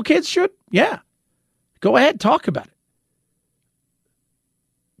high school kids should? Yeah. Go ahead, talk about it.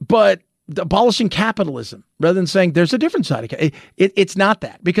 But abolishing capitalism, rather than saying there's a different side of it, it's not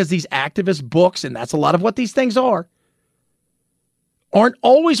that. Because these activist books, and that's a lot of what these things are, aren't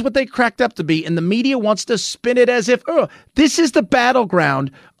always what they cracked up to be. And the media wants to spin it as if, this is the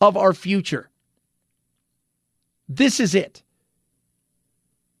battleground of our future. This is it.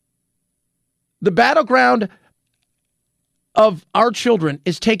 The battleground of our children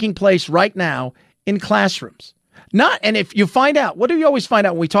is taking place right now in classrooms. And if you find out, what do you always find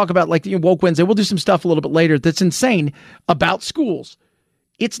out when we talk about like the Woke Wednesday? We'll do some stuff a little bit later that's insane about schools.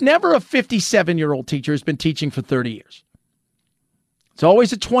 It's never a 57-year-old teacher who's been teaching for 30 years. It's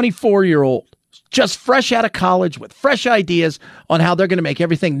always a 24-year-old, just fresh out of college with fresh ideas on how they're going to make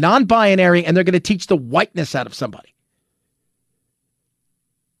everything non-binary and they're going to teach the whiteness out of somebody.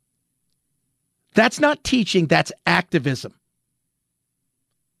 That's not teaching, that's activism.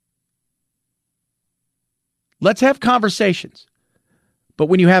 Let's have conversations. But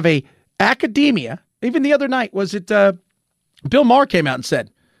when you have a academia, even the other night, was it Bill Maher came out and said,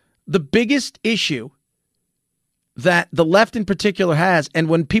 the biggest issue that the left in particular has, and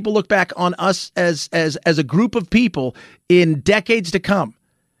when people look back on us as a group of people in decades to come,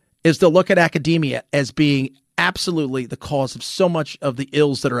 is they'll look at academia as being absolutely the cause of so much of the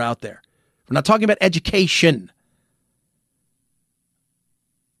ills that are out there. We're not talking about education,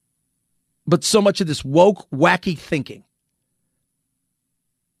 but so much of this woke, wacky thinking.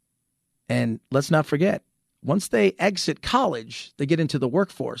 And let's not forget, once they exit college, they get into the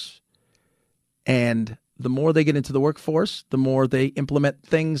workforce. And the more they get into the workforce, the more they implement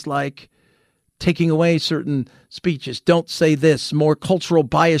things like taking away certain speeches. Don't say this. More cultural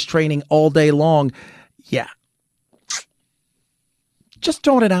bias training all day long. Yeah. Just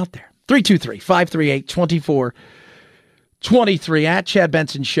throwing it out there. 323-538-2423. At Chad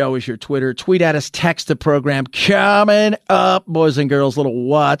Benson Show is your Twitter. Tweet at us. Text the program. Coming up, boys and girls, little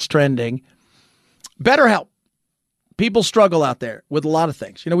what's trending. BetterHelp. People struggle out there with a lot of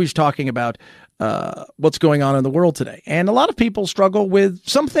things. We were talking about what's going on in the world today. And a lot of people struggle with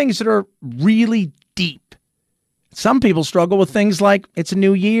some things that are really deep. Some people struggle with things like it's a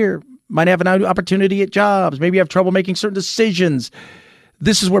new year, might have an opportunity at jobs, maybe you have trouble making certain decisions.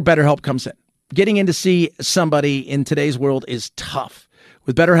 This is where BetterHelp comes in. Getting in to see somebody in today's world is tough.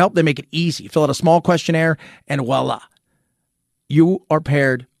 With BetterHelp, they make it easy. Fill out a small questionnaire and voila. You are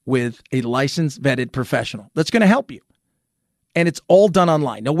paired with a licensed, vetted professional that's going to help you. And it's all done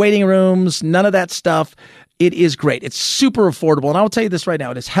online. No waiting rooms, none of that stuff. It is great. It's super affordable. And I will tell you this right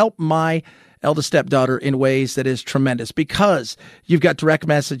now. It has helped my eldest stepdaughter in ways that is tremendous because you've got direct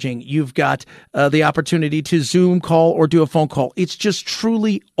messaging. You've got the opportunity to Zoom call or do a phone call. It's just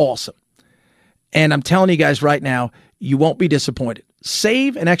truly awesome. And I'm telling you guys right now, you won't be disappointed.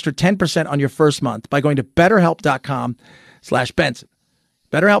 Save an extra 10% on your first month by going to BetterHelp.com/Benson.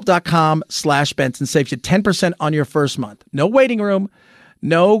 BetterHelp.com/Benson saves you 10% on your first month. No waiting room,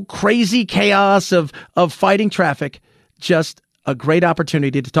 no crazy chaos of fighting traffic, just a great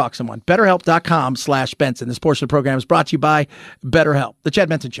opportunity to talk to someone. BetterHelp.com/Benson. This portion of the program is brought to you by BetterHelp. The Chad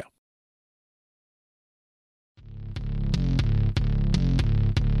Benson Show.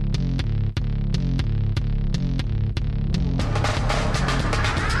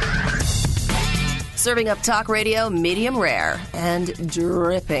 Serving up talk radio medium rare and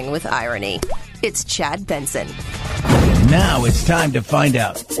dripping with irony. It's Chad Benson. Now it's time to find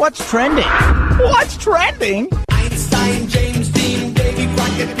out what's trending. What's trending? Einstein, James Dean, Davy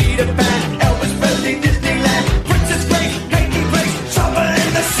Crockett, Peter Pan, Elvis Presley, Disneyland, Princess Grace, Peggy Grace, trouble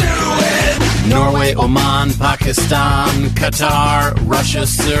in the Suez. Norway, Oman, Pakistan, Qatar, Russia,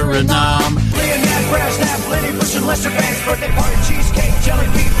 Suriname. Leonard, Brasnap, Lenny Bush, and Lester Vance, birthday party, cheesecake, jelly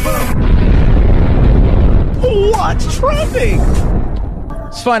bean, boom. What's trending?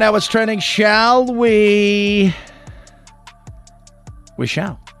 Let's find out what's trending, shall we? We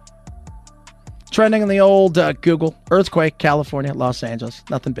shall. Trending in the old Google. Earthquake, California, Los Angeles.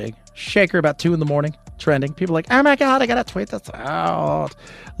 Nothing big. Shaker about 2 in the morning. Trending. People are like, oh my God, I got to tweet this out.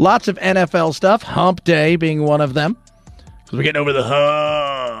 Lots of NFL stuff. Hump Day being one of them. Because we're getting over the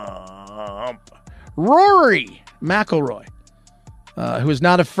hump. Rory McIlroy, who is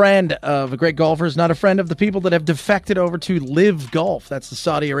not a friend of a great golfer, is not a friend of the people that have defected over to Live Golf. That's the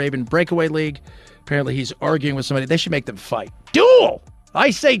Saudi Arabian breakaway league. Apparently he's arguing with somebody. They should make them fight. Duel!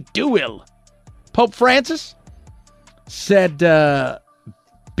 I say duel. Pope Francis said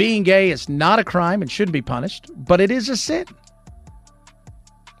being gay is not a crime and shouldn't be punished, but it is a sin.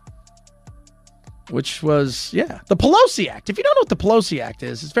 Which was, the Pelosi Act. If you don't know what the Pelosi Act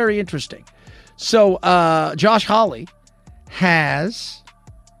is, it's very interesting. So Josh Hawley has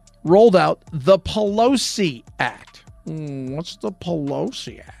rolled out the Pelosi Act. What's the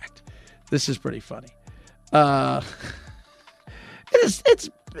Pelosi Act? This is pretty funny.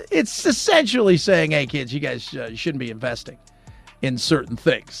 It's essentially saying, hey, kids, you guys shouldn't be investing in certain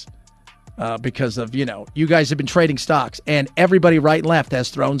things because of, you guys have been trading stocks, and everybody right and left has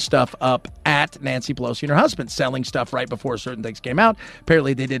thrown stuff up at Nancy Pelosi and her husband, selling stuff right before certain things came out.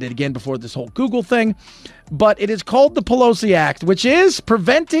 Apparently they did it again before this whole Google thing. But it is called the Pelosi Act, which is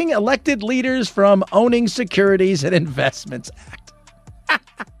Preventing Elected Leaders from Owning Securities and Investments Act.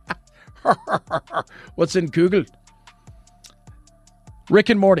 What's in Google? Rick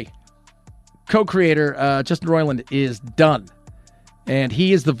and Morty, co-creator Justin Roiland is done. And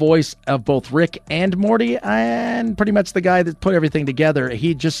he is the voice of both Rick and Morty and pretty much the guy that put everything together.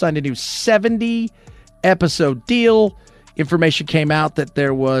 He just signed a new 70-episode deal. Information came out that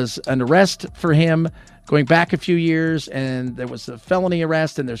there was an arrest for him going back a few years, and there was a felony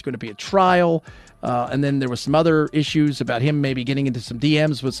arrest, and there's going to be a trial. And then there was some other issues about him maybe getting into some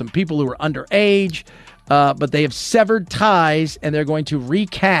DMs with some people who were underage. But they have severed ties, and they're going to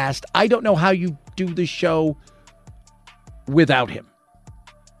recast. I don't know how you do the show without him.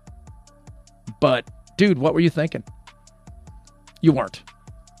 But, dude, what were you thinking? You weren't.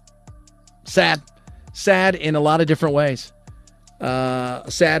 Sad. Sad in a lot of different ways.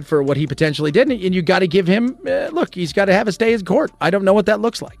 Sad for what he potentially did. And you got to give him, look, he's got to have his day in court. I don't know what that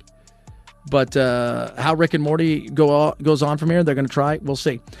looks like. But how Rick and Morty goes on from here, they're going to try. We'll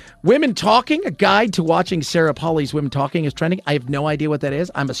see. Women Talking, a guide to watching Sarah Polley's Women Talking is trending. I have no idea what that is.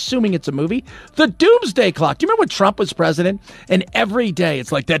 I'm assuming it's a movie. The Doomsday Clock. Do you remember when Trump was president? And every day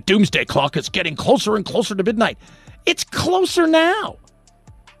it's like that Doomsday Clock is getting closer and closer to midnight. It's closer now.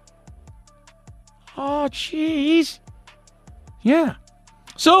 Oh, jeez. Yeah.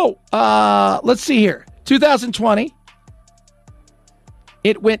 So let's see here. 2020.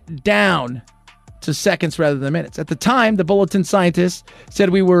 It went down to seconds rather than minutes. At the time, the bulletin scientists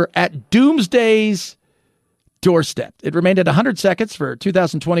said we were at doomsday's doorstep. It remained at 100 seconds for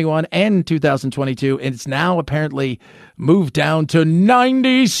 2021 and 2022, and it's now apparently moved down to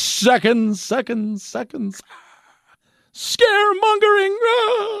 90 seconds. Scaremongering.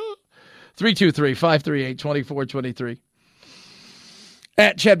 323-538-2423.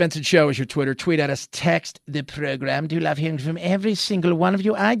 At Chad Benson Show is your Twitter. Tweet at us. Text the program. Do love hearing from every single one of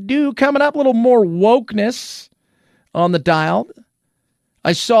you. I do. Coming up, a little more wokeness on the dial.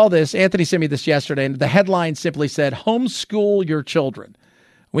 I saw this. Anthony sent me this yesterday, and the headline simply said, homeschool your children.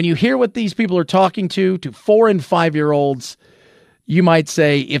 When you hear what these people are talking to 4 and 5-year-olds, you might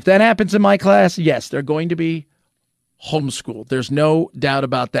say, if that happens in my class, yes, they're going to be homeschooled. There's no doubt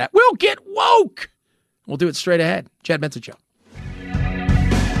about that. We'll get woke. We'll do it straight ahead. Chad Benson Show.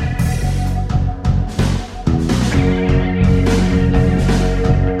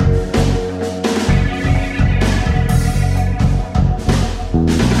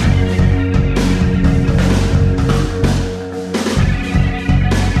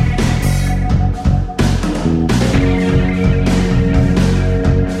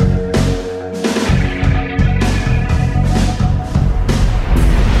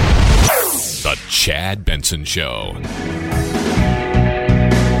 Chad Benson Show.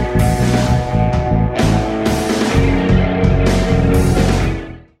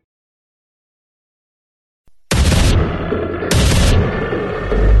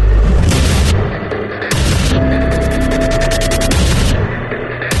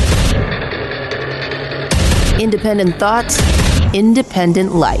 independent thoughts,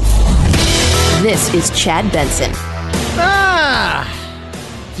 independent life. This is Chad Benson.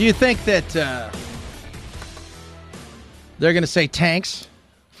 Do you think that they're going to say tanks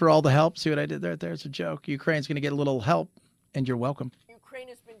for all the help? See what I did there? There's a joke. Ukraine's going to get a little help, and you're welcome. Ukraine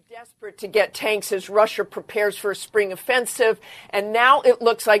has been desperate to get tanks as Russia prepares for a spring offensive, and now it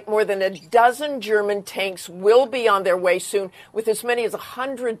looks like more than a dozen German tanks will be on their way soon, with as many as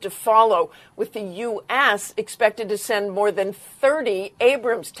 100 to follow, with the U.S. expected to send more than 30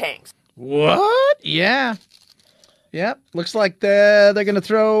 Abrams tanks. What? Yeah. Yep. Looks like they're going to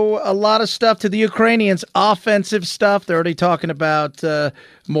throw a lot of stuff to the Ukrainians. Offensive stuff. They're already talking about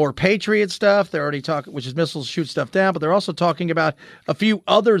more Patriot stuff. They're already talking, which is missiles shoot stuff down, but they're also talking about a few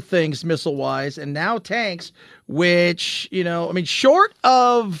other things missile-wise, and now tanks, which, short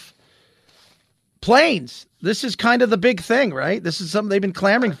of planes, this is kind of the big thing, right? This is something they've been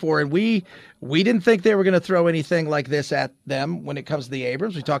clamoring for, and we didn't think they were going to throw anything like this at them when it comes to the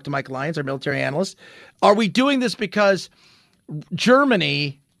Abrams. We talked to Mike Lyons, our military analyst. Are we doing this because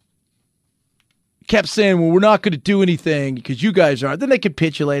Germany kept saying, well, we're not going to do anything because you guys aren't? Then they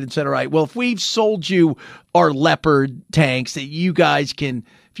capitulated and said, all right, well, if we've sold you our Leopard tanks that you guys can,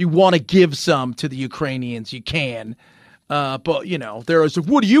 if you want to give some to the Ukrainians, you can. But, there was,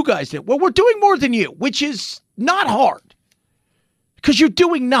 what do you guys do? Well, we're doing more than you, which is not hard because you're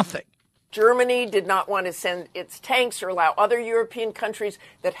doing nothing. Germany did not want to send its tanks or allow other European countries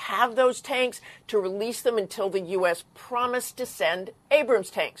that have those tanks to release them until the U.S. promised to send Abrams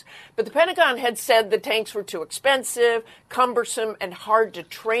tanks. But the Pentagon had said the tanks were too expensive, cumbersome, and hard to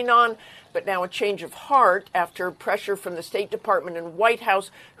train on. But now a change of heart after pressure from the State Department and White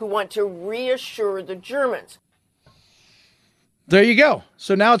House, who want to reassure the Germans. There you go.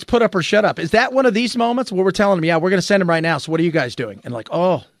 So now it's put up or shut up. Is that one of these moments where we're telling them, yeah, we're going to send them right now. So what are you guys doing? And like,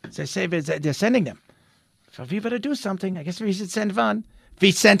 oh, they say they're sending them. So if you better do something, I guess we should send one.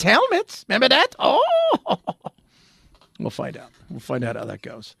 We sent helmets. Remember that? Oh, we'll find out. We'll find out how that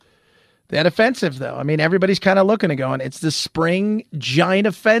goes. That offensive, though. I mean, everybody's kind of looking and going, it's the spring giant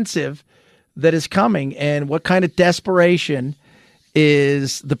offensive that is coming. And what kind of desperation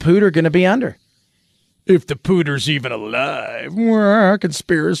is the Pooter going to be under? If the Pooter's even alive.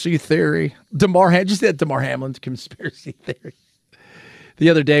 Conspiracy theory. Just that Damar Hamlin's conspiracy theory.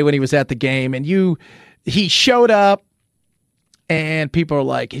 The other day when he was at the game and he showed up and people are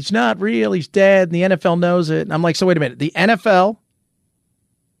like, he's not real, he's dead, and the NFL knows it. And I'm like, so wait a minute. The NFL,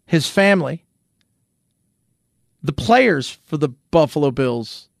 his family, the players for the Buffalo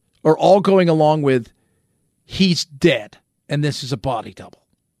Bills are all going along with he's dead and this is a body double.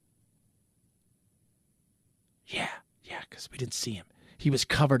 Yeah, because we didn't see him. He was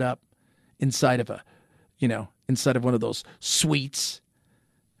covered up inside of one of those suites.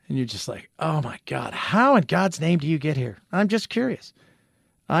 And you're just like, oh my God, how in God's name do you get here? I'm just curious.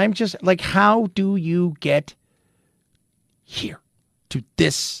 I'm just like, how do you get here to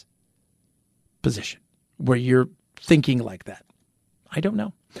this position where you're thinking like that? I don't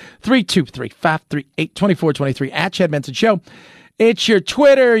know. 323-538-2423 at Chad Benson Show. It's your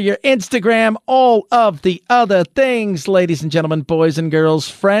Twitter, your Instagram, all of the other things, ladies and gentlemen, boys and girls,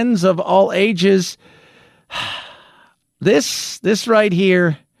 friends of all ages. This right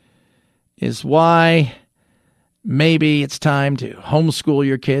here is why maybe it's time to homeschool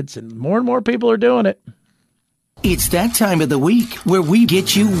your kids, and more people are doing it. It's that time of the week where we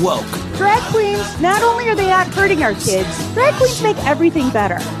get you woke. Drag queens, not only are they out hurting our kids, drag queens make everything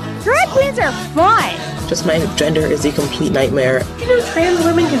better. Drag queens are fun. Just my gender is a complete nightmare. You know trans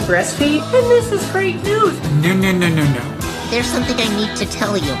women can breastfeed, and this is great news. No. There's something I need to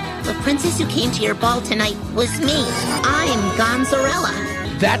tell you. The princess who came to your ball tonight was me. I'm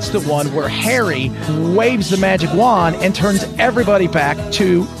Gonzarella. That's the one where Harry waves the magic wand and turns everybody back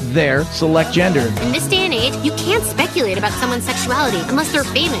to their select gender. In this day and age, you can't speculate about someone's sexuality unless they're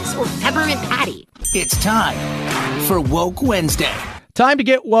famous or Peppermint Patty. It's time for Woke Wednesday. Time to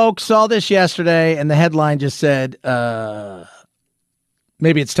get woke. Saw this yesterday, and the headline just said,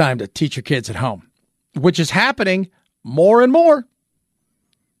 maybe it's time to teach your kids at home, which is happening more and more,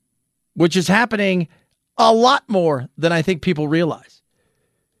 which is happening a lot more than I think people realize.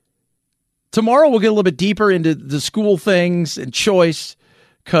 Tomorrow, we'll get a little bit deeper into the school things and choice,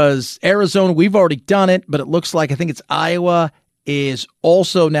 because Arizona, we've already done it, but it looks like, I think it's Iowa, is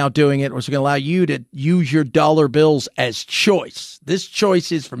also now doing it, which is going to allow you to use your dollar bills as choice. This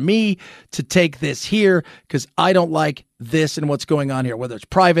choice is for me to take this here because I don't like this and what's going on here, whether it's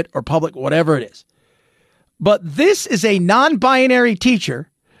private or public, whatever it is. But this is a non-binary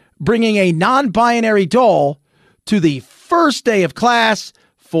teacher bringing a non-binary doll to the first day of class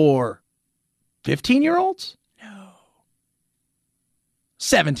for 15-year-olds? No.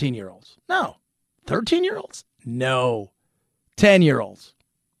 17-year-olds. No. 13-year-olds? No. 10-year-olds?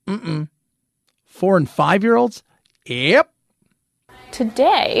 Mm-mm. 4 and 5-year-olds? Yep.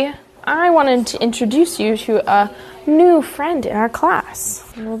 Today, I wanted to introduce you to a new friend in our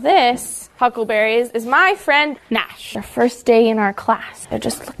class. Well, this, Huckleberries, is my friend Nash. Their first day in our class. They're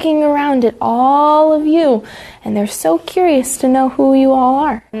just looking around at all of you, and they're so curious to know who you all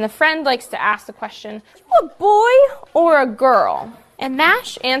are. And the friend likes to ask the question, a boy or a girl? And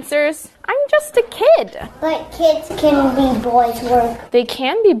Nash answers, I'm just a kid. But kids can be boys or... They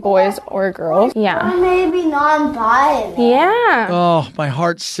can be boys or girls, yeah. Or maybe non-binary. Yeah. Oh, my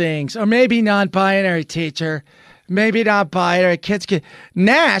heart sings. Or maybe non-binary, teacher. Maybe not binary. Kids can...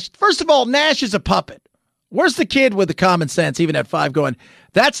 Nash, first of all, Nash is a puppet. Where's the kid with the common sense, even at 5, going,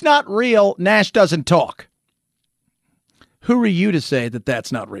 that's not real. Nash doesn't talk. Who are you to say that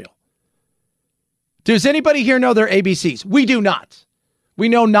that's not real? Does anybody here know their ABCs? We do not. We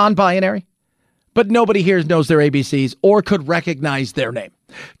know non-binary, but nobody here knows their ABCs or could recognize their name.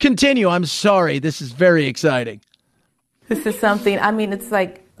 Continue. I'm sorry. This is very exciting. This is something, I mean, it's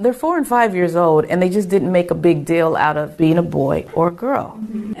like they're 4 and 5 years old and they just didn't make a big deal out of being a boy or a girl.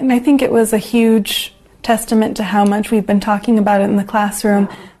 And I think it was a huge testament to how much we've been talking about it in the classroom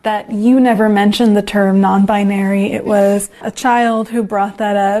that you never mentioned the term non-binary. It was a child who brought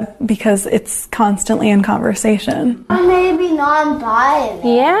that up because it's constantly in conversation. Or maybe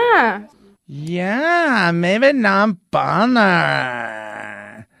non-binary. Yeah. Yeah, maybe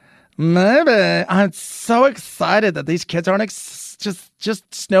non-binary. Maybe. I'm so excited that these kids aren't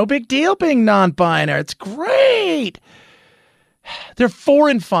just no big deal being non-binary. It's great. They're 4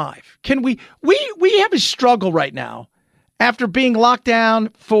 and 5. Can we have a struggle right now after being locked down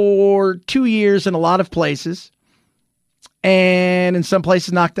for 2 years in a lot of places, and in some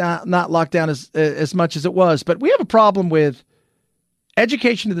places not locked down as much as it was. But we have a problem with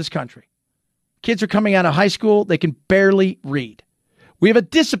education in this country. Kids are coming out of high school. They can barely read. We have a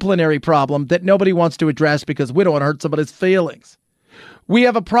disciplinary problem that nobody wants to address because we don't want to hurt somebody's feelings. We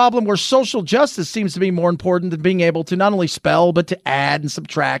have a problem where social justice seems to be more important than being able to not only spell, but to add and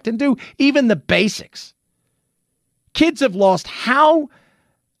subtract and do even the basics. Kids have lost how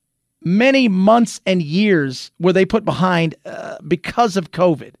many months and years were they put behind because of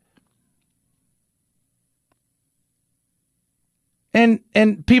COVID?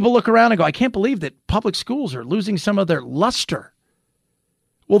 And people look around and go, I can't believe that public schools are losing some of their luster.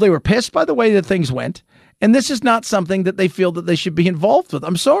 Well, they were pissed by the way that things went. And this is not something that they feel that they should be involved with.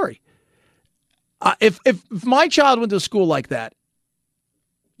 I'm sorry. If my child went to a school like that,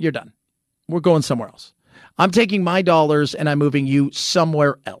 you're done. We're going somewhere else. I'm taking my dollars and I'm moving you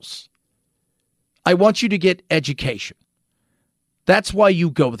somewhere else. I want you to get education. That's why you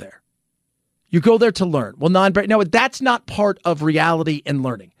go there. You go there to learn. Well, no, that's not part of reality and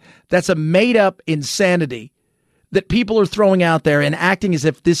learning. That's a made-up insanity that people are throwing out there and acting as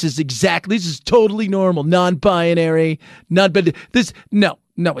if this is totally normal, non-binary, no,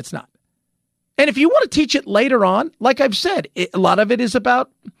 it's not. And if you want to teach it later on, like I've said, a lot of it is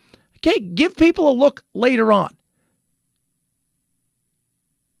about, okay, give people a look later on.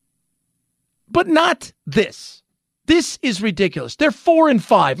 But not this. This is ridiculous. They're 4 and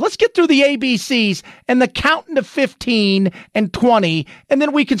 5. Let's get through the ABCs and the counting to 15 and 20, and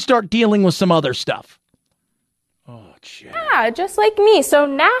then we can start dealing with some other stuff. Yeah, just like me. So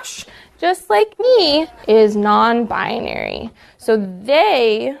Nash, just like me, is non-binary. So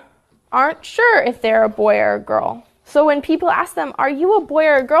they aren't sure if they're a boy or a girl. So when people ask them, are you a boy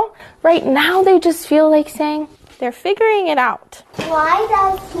or a girl? Right now they just feel like saying they're figuring it out. Why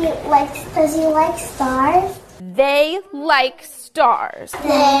does he like stars? They like stars.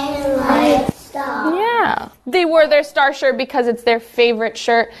 They like stars. Yeah. They wore their star shirt because it's their favorite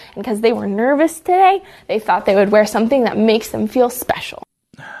shirt, and because they were nervous today, they thought they would wear something that makes them feel special.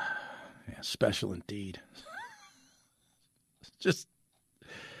 Yeah, special indeed. Just,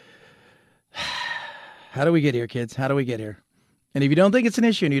 how do we get here, kids? How do we get here? And if you don't think it's an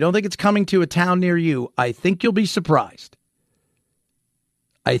issue and you don't think it's coming to a town near you, I think you'll be surprised.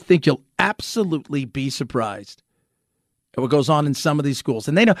 I think you'll absolutely be surprised at what goes on in some of these schools.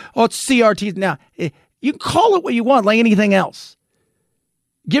 And they know, it's CRT. Now, you can call it what you want, like anything else.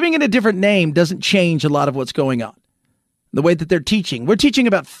 Giving it a different name doesn't change a lot of what's going on. The way that they're teaching. We're teaching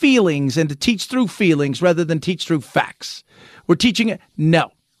about feelings and to teach through feelings rather than teach through facts. We're teaching it.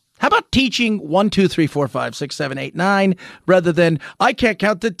 No. How about teaching 1, 2, 3, 4, 5, 6, 7, 8, 9 rather than I can't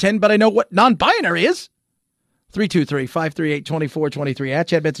count to 10, but I know what non-binary is? 323-538-2423 at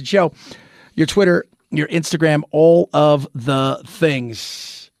Chad Benson Show. Your Twitter, your Instagram, all of the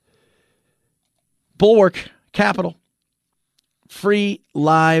things. Bulwark Capital. free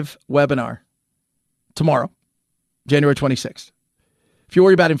live webinar tomorrow, January 26th. If you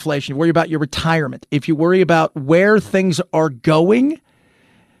worry about inflation, you worry about your retirement, if you worry about where things are going,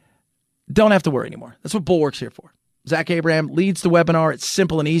 don't have to worry anymore. That's what Bulwark's here for. Zach Abraham leads the webinar. It's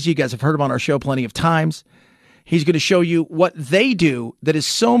simple and easy. You guys have heard him on our show plenty of times. He's going to show you what they do that is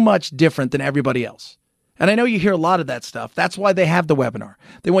so much different than everybody else. And I know you hear a lot of that stuff. That's why they have the webinar.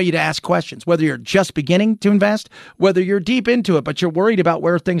 They want you to ask questions, whether you're just beginning to invest, whether you're deep into it, but you're worried about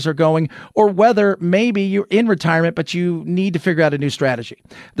where things are going, or whether maybe you're in retirement, but you need to figure out a new strategy.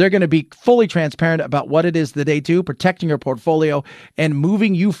 They're going to be fully transparent about what it is that they do, protecting your portfolio and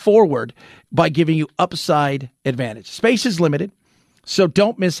moving you forward by giving you upside advantage. Space is limited, so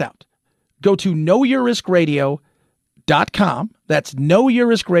don't miss out. Go to knowyourriskradio.com. That's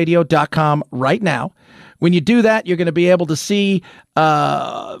knowyourriskradio.com right now. When you do that, you're going to be able to see,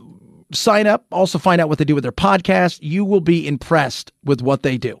 sign up, also find out what they do with their podcast. You will be impressed with what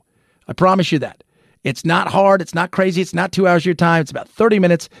they do. I promise you that. It's not hard. It's not crazy. It's not 2 hours of your time. It's about 30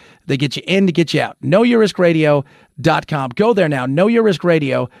 minutes. They get you in to get you out. knowyourriskradio.com. Go there now.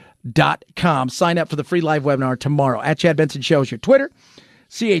 knowyourriskradio.com. Sign up for the free live webinar tomorrow. At Chad Benson Show is your Twitter.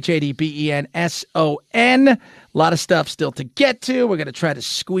 ChadBenson. A lot of stuff still to get to. We're going to try to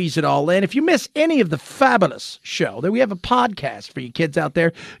squeeze it all in. If you miss any of the fabulous show, then we have a podcast for you kids out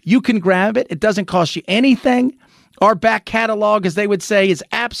there. You can grab it. It doesn't cost you anything. Our back catalog, as they would say, is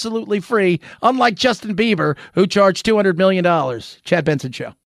absolutely free, unlike Justin Bieber, who charged $200 million. Chad Benson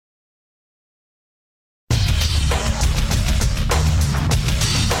Show.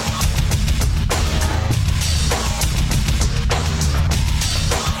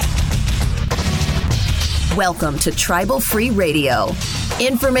 Welcome to Tribal Free Radio.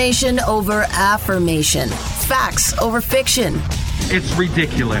 Information over affirmation. Facts over fiction. It's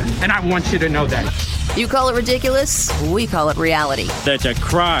ridiculous, and I want you to know that. You call it ridiculous, we call it reality. That's a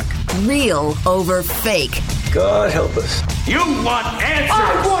crock. Real over fake. God help us. You want answers.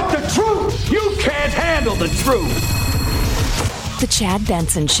 I want the truth. You can't handle the truth. The Chad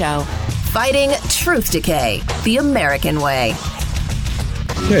Benson Show. Fighting truth decay the American way.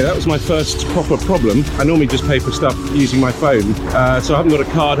 Okay, that was my first proper problem. I normally just pay for stuff using my phone. So I haven't got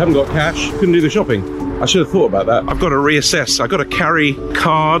a card, haven't got cash, couldn't do the shopping. I should have thought about that. I've got to reassess. I've got to carry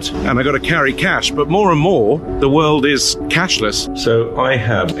card and I've got to carry cash. But more and more, the world is cashless. So I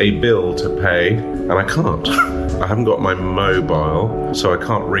have a bill to pay and I can't. I haven't got my mobile, so I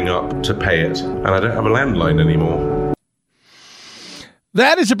can't ring up to pay it. And I don't have a landline anymore.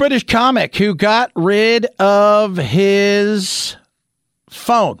 That is a British comic who got rid of his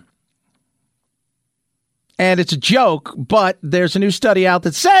phone. And it's a joke, but there's a new study out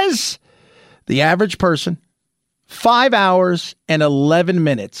that says the average person, 5 hours and 11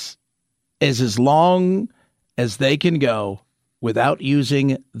 minutes is as long as they can go without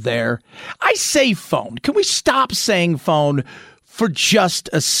using their, I say phone. Can we stop saying phone for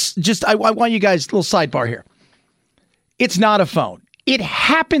I want you guys, a little sidebar here. It's not a phone. It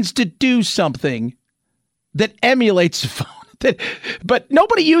happens to do something that emulates a phone. But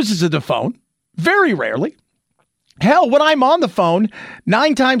nobody uses the phone, very rarely. Hell, when I'm on the phone,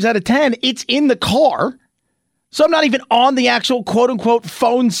 9 times out of 10, it's in the car. So I'm not even on the actual quote-unquote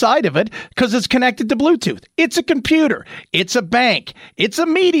phone side of it because it's connected to Bluetooth. It's a computer. It's a bank. It's a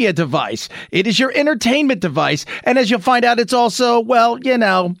media device. It is your entertainment device. And as you'll find out, it's also, well, you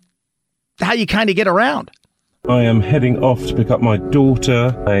know, how you kind of get around. I am heading off to pick up my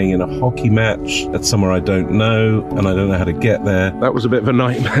daughter, playing in a hockey match at somewhere I don't know, and I don't know how to get there. That was a bit of a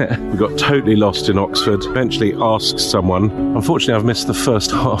nightmare. We got totally lost in Oxford. Eventually asked someone. Unfortunately, I've missed the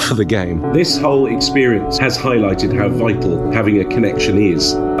first half of the game. This whole experience has highlighted how vital having a connection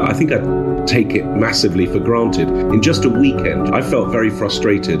is. I think I take it massively for granted. In just a weekend, I felt very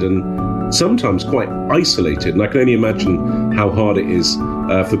frustrated and sometimes quite isolated, and I can only imagine how hard it is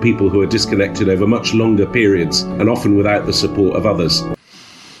for people who are disconnected over much longer periods and often without the support of others.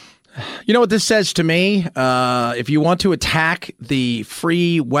 You know what this says to me? If you want to attack the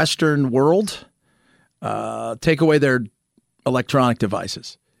free Western world, take away their electronic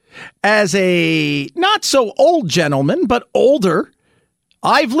devices. As a not so old gentleman, but older,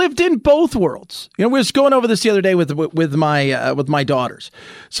 I've lived in both worlds. You know, we was going over this the other day with my daughters.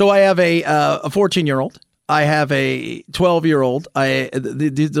 So I have a 14-year-old. I have a 12-year-old.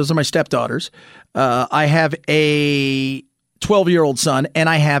 Those are my stepdaughters. I have a 12-year-old son, and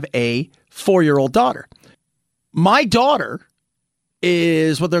I have a 4-year-old daughter. My daughter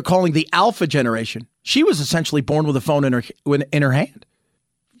is what they're calling the alpha generation. She was essentially born with a phone in her hand.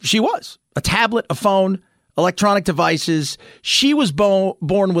 She was a tablet, a phone, electronic devices. She was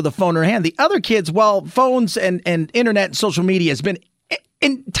born with a phone in her hand. The other kids, well, phones and internet and social media has been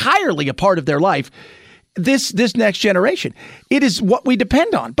entirely a part of their life. This next generation, it is what we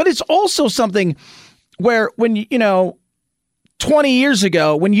depend on. But it's also something where when, 20 years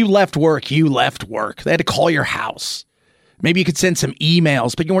ago, when you left work. They had to call your house. Maybe you could send some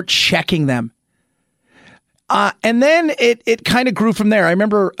emails, but you weren't checking them. And then it kind of grew from there. I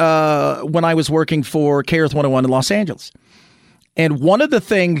remember when I was working for KEarth 101 in Los Angeles. And one of the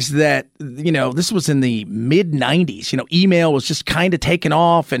things that, this was in the mid-90s, email was just kind of taking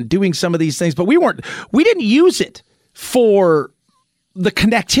off and doing some of these things. But we didn't use it for the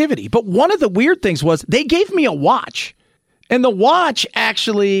connectivity. But one of the weird things was they gave me a watch. And the watch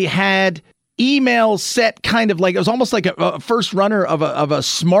actually had email set kind of like, it was almost like a first runner of a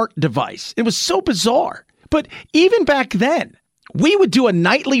smart device. It was so bizarre. But even back then, we would do a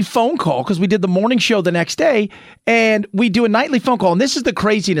nightly phone call because we did the morning show the next day, and we do a nightly phone call. And this is the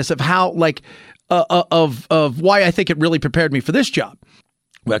craziness of how, of why I think it really prepared me for this job.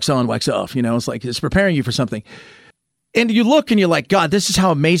 Wax on, wax off. It's like it's preparing you for something. And you look and you're like, God, this is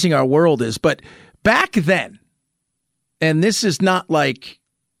how amazing our world is. But back then, and this is not like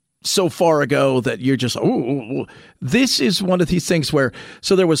so far ago that you're just, this is one of these things where,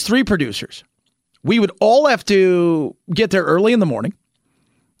 so there was 3 producers. We would all have to get there early in the morning,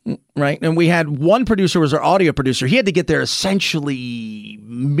 right? And we had one producer was our audio producer. He had to get there essentially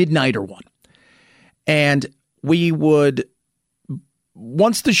midnight or 1. And we would,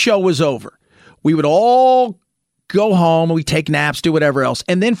 once the show was over, we would all go home, we take naps, do whatever else.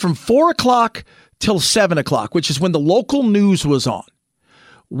 And then from 4 o'clock till 7 o'clock, which is when the local news was on,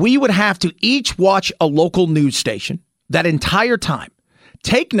 we would have to each watch a local news station that entire time,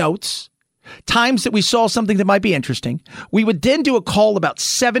 take notes, times that we saw something that might be interesting. We would then do a call about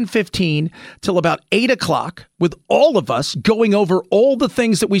 7:15 till about 8 o'clock with all of us going over all the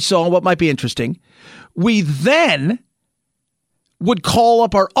things that we saw and what might be interesting. We then would call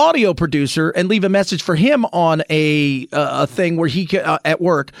up our audio producer and leave a message for him on a thing where he could, at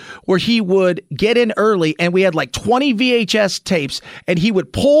work, where he would get in early, and we had like 20 VHS tapes, and he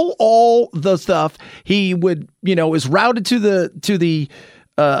would pull all the stuff. He would, is routed to the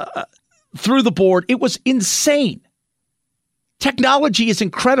through the board. It was insane. Technology is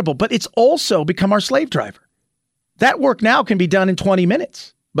incredible, but it's also become our slave driver. That work now can be done in 20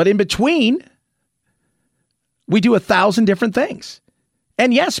 minutes, but in between, we do 1,000 different things.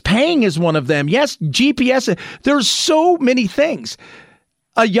 And yes, paying is one of them. Yes, GPS. There's so many things.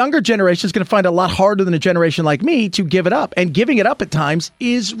 A younger generation is going to find it a lot harder than a generation like me to give it up. And giving it up at times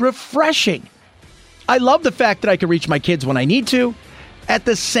is refreshing. I love the fact that I can reach my kids when I need to. At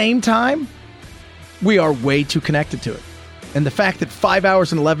the same time, we are way too connected to it. And the fact that 5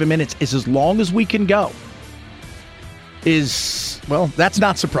 hours and 11 minutes is as long as we can go is, well, that's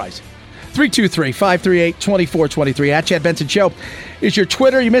not surprising. 323-538-2423 at Chad Benson Show is your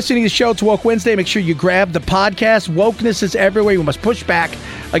Twitter. You missed any of the show? It's Woke Wednesday. Make sure you grab the podcast. Wokeness is everywhere. We must push back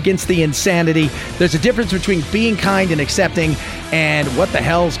against the insanity. There's a difference between being kind and accepting and what the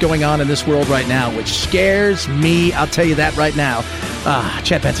hell's going on in this world right now, which scares me. I'll tell you that right now.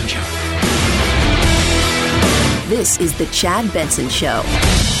 Chad Benson Show. This is the Chad Benson Show.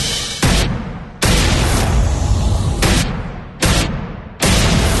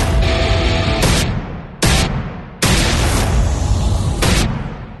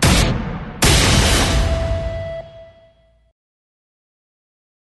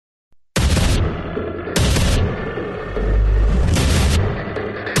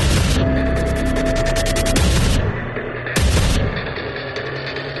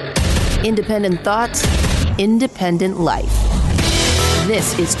 Independent thoughts, independent life.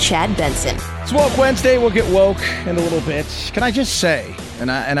 This is Chad Benson. It's Woke Wednesday. We'll get woke in a little bit. Can I just say,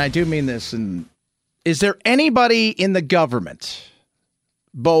 and I do mean this, and is there anybody in the government,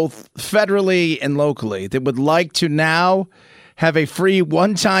 both federally and locally, that would like to now have a free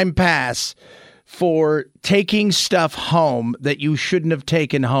one-time pass for taking stuff home that you shouldn't have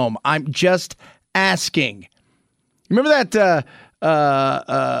taken home? I'm just asking. Remember that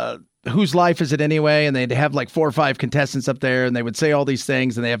Whose Life Is It Anyway? And they'd have like 4 or 5 contestants up there, and they would say all these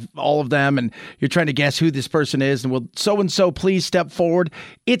things, and they have all of them, and you're trying to guess who this person is, and will so-and-so please step forward?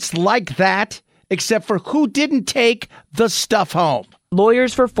 It's like that, except for who didn't take the stuff home.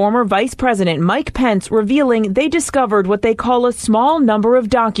 Lawyers for former Vice President Mike Pence revealing they discovered what they call a small number of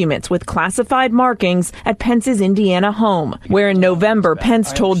documents with classified markings at Pence's Indiana home, where in November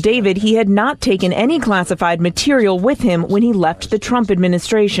Pence told David he had not taken any classified material with him when he left the Trump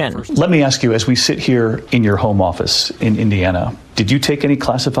administration. Let me ask you, as we sit here in your home office in Indiana, did you take any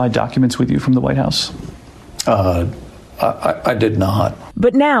classified documents with you from the White House? I did not.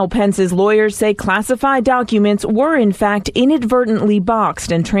 But now Pence's lawyers say classified documents were in fact inadvertently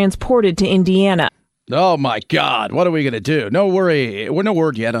boxed and transported to Indiana. Oh, my God. What are we going to do? No worry. We're no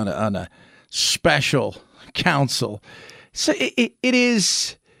word yet on a special counsel. So it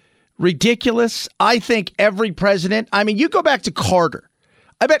is ridiculous. I think every president, I mean, you go back to Carter.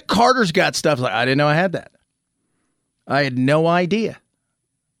 I bet Carter's got stuff like, I didn't know I had that. I had no idea.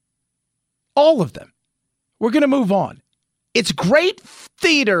 All of them. We're going to move on. It's great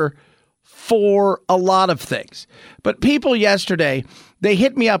theater for a lot of things. But people yesterday, they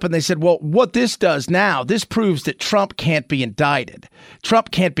hit me up and they said, well, what this does now, this proves that Trump can't be indicted. Trump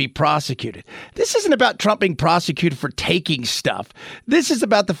can't be prosecuted. This isn't about Trump being prosecuted for taking stuff. This is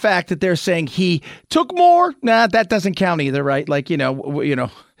about the fact that they're saying he took more. Nah, that doesn't count either, right? Like, you know,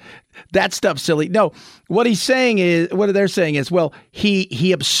 that stuff's silly. No, what they're saying is, well,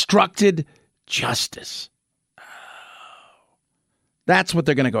 he obstructed justice. That's what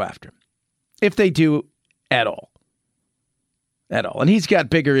they're going to go after. If they do at all. And he's got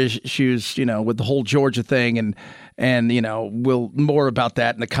bigger issues, with the whole Georgia thing and we'll more about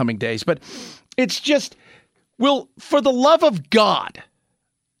that in the coming days. But it's just, for the love of God,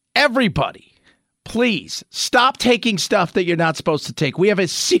 everybody, please stop taking stuff that you're not supposed to take. We have a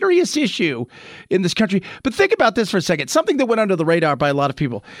serious issue in this country. But think about this for a second. Something that went under the radar by a lot of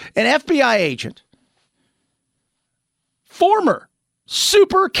people. An FBI agent, former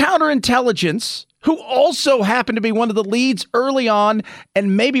super counterintelligence, who also happened to be one of the leads early on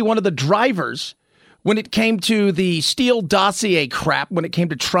and maybe one of the drivers when it came to the Steele dossier crap, when it came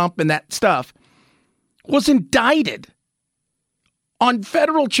to Trump and that stuff, was indicted on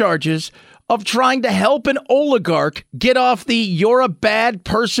federal charges of trying to help an oligarch get off the you're a bad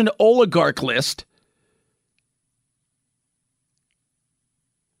person oligarch list.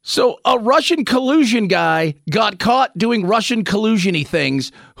 So a Russian collusion guy got caught doing Russian collusion-y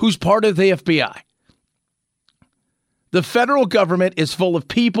things who's part of the FBI. The federal government is full of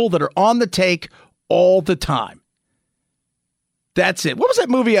people that are on the take all the time. That's it. What was that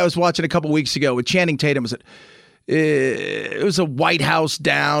movie I was watching a couple weeks ago with Channing Tatum? It was a White House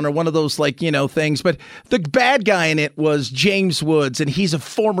Down or one of those things. But the bad guy in it was James Woods, and he's a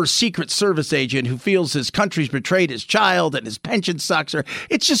former Secret Service agent who feels his country's betrayed his child and his pension sucks. Or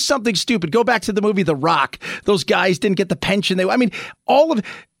it's just something stupid. Go back to the movie The Rock. Those guys didn't get the pension.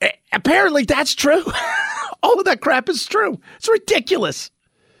 Apparently that's true. All of that crap is true. It's ridiculous.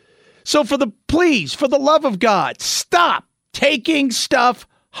 So for the love of God, stop taking stuff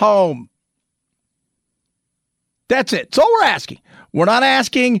home. That's it. That's all we're asking. We're not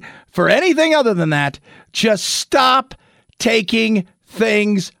asking for anything other than that. Just stop taking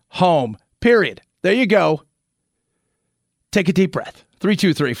things home. Period. There you go. Take a deep breath.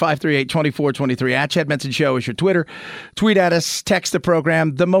 323-538-2423. At Chad Benson Show is your Twitter. Tweet at us. Text the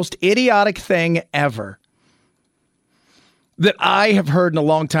program. The most idiotic thing ever that I have heard in a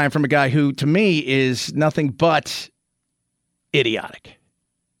long time from a guy who, to me, is nothing but idiotic.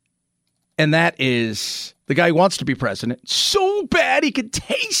 And that is the guy who wants to be president so bad he could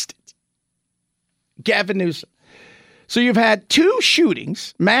taste it. Gavin Newsom. So you've had two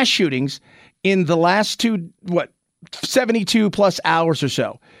shootings, mass shootings, in the last 72 plus hours or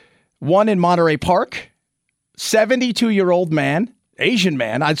so. One in Monterey Park, 72-year-old man, Asian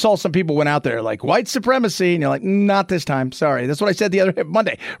man. I saw some people went out there like white supremacy, and you're like, not this time. Sorry. That's what I said the other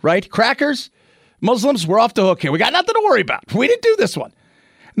Monday, right? Crackers, Muslims, we're off the hook here. We got nothing to worry about. We didn't do this one.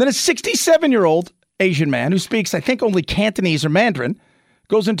 And then a 67-year-old Asian man who speaks, I think, only Cantonese or Mandarin,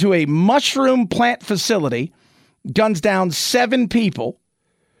 goes into a mushroom plant facility, guns down 7 people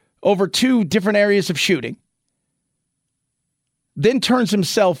over 2 different areas of shooting, then turns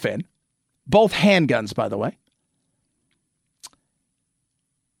himself in, both handguns, by the way.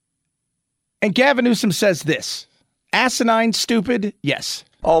 And Gavin Newsom says this, asinine, stupid, yes.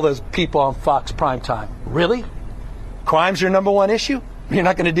 All those people on Fox Primetime. Really? Crime's your number one issue? You're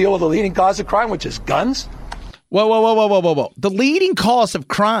not going to deal with the leading cause of crime, which is guns? Whoa. The leading cause of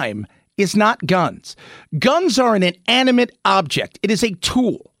crime is not guns. Guns are an inanimate object. It is a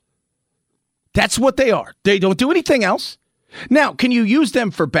tool. That's what they are. They don't do anything else. Now, can you use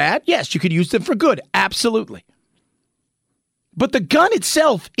them for bad? Yes, you could use them for good. Absolutely. But the gun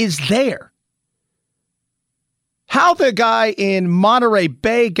itself is there. How the guy in Monterey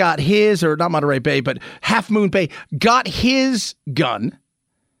Bay got his, or not Monterey Bay, but Half Moon Bay got his gun,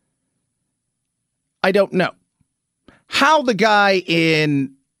 I don't know. How the guy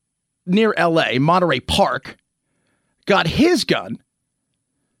in near LA, Monterey Park, got his gun,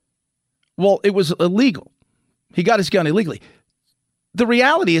 well, it was illegal. He got his gun illegally. the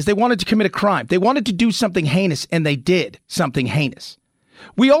reality is they wanted to commit a crime. They wanted to do something heinous, and they did something heinous.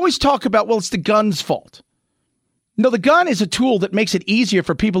 We always talk about, well, it's the gun's fault. No, the gun is a tool that makes it easier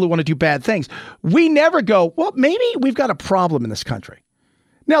for people who want to do bad things. We never go, well, maybe we've got a problem in this country.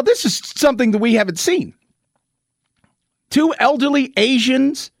 Now, this is something that we haven't seen. 2 elderly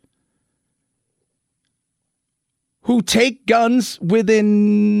Asians who take guns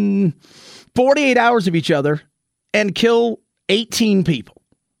within 48 hours of each other and kill 18 people.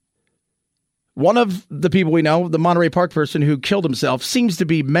 One of the people we know, the Monterey Park person who killed himself, seems to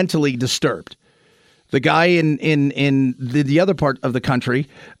be mentally disturbed. The guy in the other part of the country,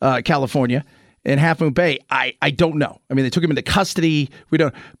 California, in Half Moon Bay, I don't know. I mean, they took him into custody. We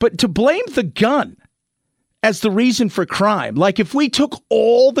don't. But to blame the gun as the reason for crime, like if we took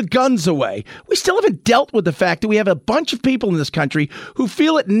all the guns away, we still haven't dealt with the fact that we have a bunch of people in this country who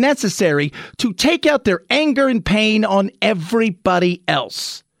feel it necessary to take out their anger and pain on everybody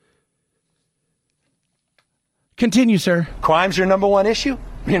else. Continue, sir. Crime's your number one issue?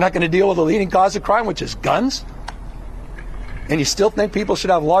 You're not going to deal with the leading cause of crime, which is guns? And you still think people should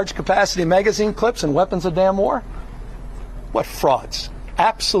have large capacity magazine clips and weapons of damn war? What frauds.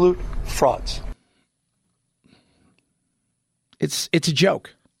 Absolute frauds. It's a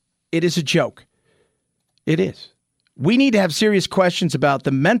joke. It is a joke. It is. We need to have serious questions about the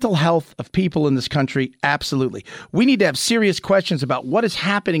mental health of people in this country. Absolutely. We need to have serious questions about what is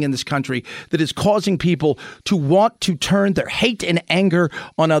happening in this country that is causing people to want to turn their hate and anger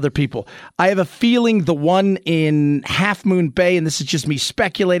on other people. I have a feeling the one in Half Moon Bay, and this is just me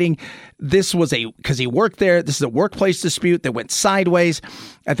speculating, this was because he worked there. This is a workplace dispute that went sideways.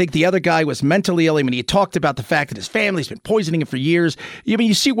 I think the other guy was mentally ill. I mean, he talked about the fact that his family's been poisoning him for years. I mean,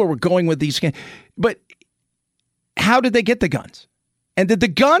 you see where we're going with these. But how did they get the guns? And did the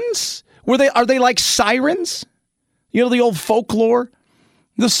guns, are they like sirens? You know, the old folklore?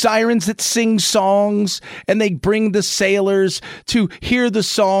 The sirens that sing songs and they bring the sailors to hear the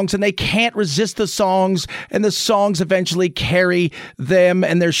songs and they can't resist the songs and the songs eventually carry them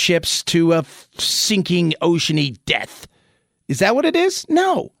and their ships to a sinking oceany death. Is that what it is?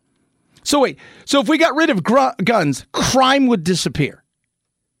 No. So wait, so if we got rid of guns, crime would disappear,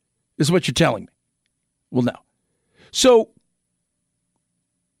 is what you're telling me. Well, no. So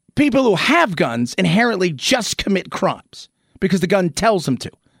people who have guns inherently just commit crimes because the gun tells them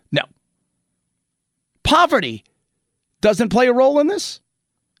to. No. Poverty doesn't play a role in this.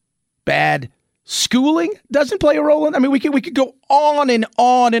 Bad schooling doesn't play a role in. I mean, we could go on and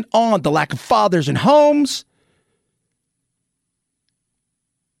on and on. The lack of fathers in homes.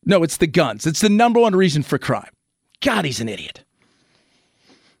 No, it's the guns. It's the number one reason for crime. God, he's an idiot.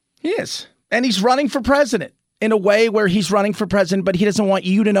 He is. And he's running for president in a way where he's running for president, but he doesn't want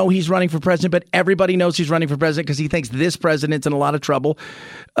you to know he's running for president, but everybody knows he's running for president because he thinks this president's in a lot of trouble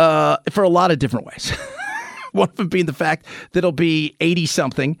for a lot of different ways. One of them being the fact that he'll be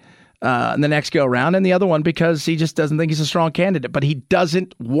 80-something in the next go-around, and the other one because he just doesn't think he's a strong candidate. But he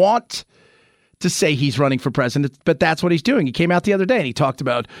doesn't want to say he's running for president, but that's what he's doing. He came out the other day and he talked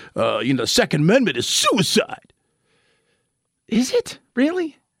about, the Second Amendment is suicide. Is it?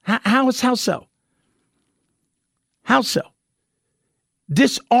 Really? How so? How so?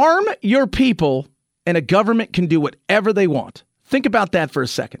 Disarm your people and a government can do whatever they want. Think about that for a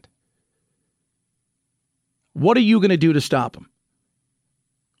second. What are you going to do to stop them?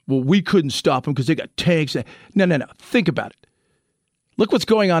 Well, we couldn't stop them because they got tanks. No. Think about it. Look what's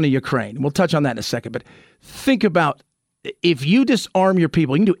going on in Ukraine. We'll touch on that in a second. But think about if you disarm your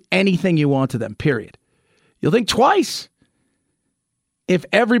people, you can do anything you want to them, period. You'll think twice. If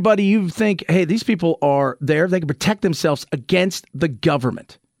everybody you think, hey, these people are there, they can protect themselves against the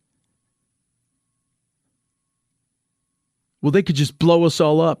government. Well, they could just blow us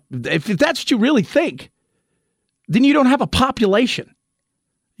all up. If that's what you really think, then you don't have a population.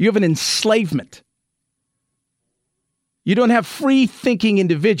 You have an enslavement. You don't have free-thinking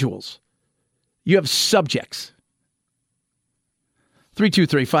individuals. You have subjects.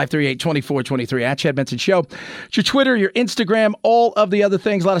 323-538-2423 at Chad Benson Show. It's your Twitter, your Instagram, all of the other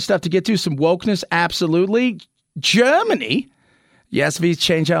things. A lot of stuff to get to. Some wokeness, absolutely. Germany. Yes, we've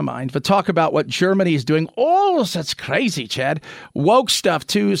changed our mind. But talk about what Germany is doing. Oh, that's crazy, Chad. Woke stuff,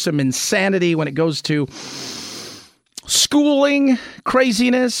 too. Some insanity when it goes to schooling,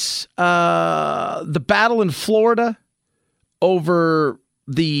 craziness. The battle in Florida over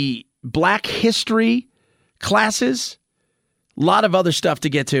the Black history classes. A lot of other stuff to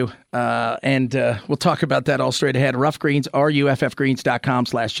get to, and we'll talk about that all straight ahead. Rough Greens,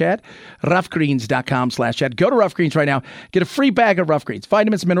 ruffgreens.com/Chad, ruffgreens.com/Chad. Go to Rough Greens right now. Get a free bag of Rough Greens.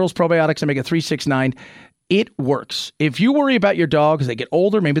 Vitamins, minerals, probiotics, omega-3, 6, 9, it works. If you worry about your dog as they get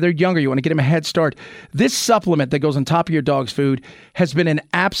older, maybe they're younger, you want to get them a head start, this supplement that goes on top of your dog's food has been an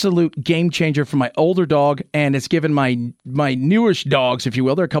absolute game changer for my older dog, and it's given my newish dogs, if you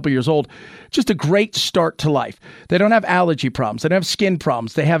will, they're a couple years old, just a great start to life. They don't have allergy problems. They don't have skin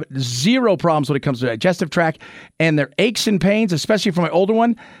problems. They have zero problems when it comes to the digestive tract, and their aches and pains, especially for my older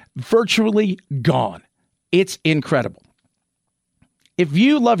one, virtually gone. It's incredible. If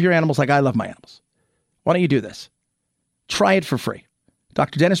you love your animals like I love my animals, why don't you do this? Try it for free.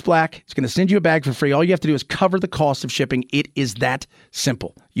 Dr. Dennis Black is going to send you a bag for free. All you have to do is cover the cost of shipping. It is that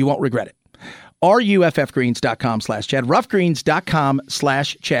simple. You won't regret it. RUFFgreens.com/Chad.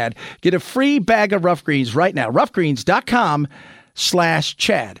 Ruffgreens.com/Chad. Get a free bag of Ruff Greens right now.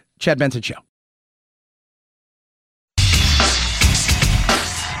 Ruffgreens.com/Chad. Chad Benson Show.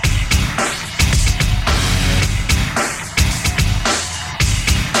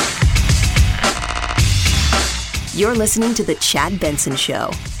 You're listening to The Chad Benson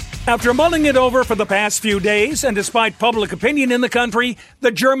Show. After mulling it over for the past few days, and despite public opinion in the country,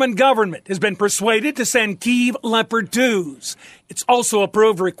 the German government has been persuaded to send Kyiv Leopard 2s. It's also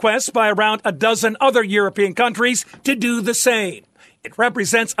approved requests by around a dozen other European countries to do the same. It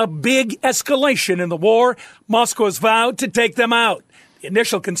represents a big escalation in the war. Moscow has vowed to take them out. The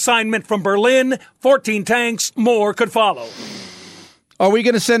initial consignment from Berlin, 14 tanks, more could follow. Are we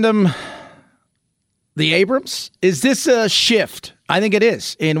going to send them the Abrams? Is this a shift? I think it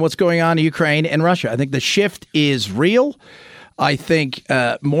is in what's going on in Ukraine and Russia. I think the shift is real. I think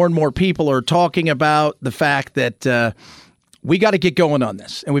more and more people are talking about the fact that we got to get going on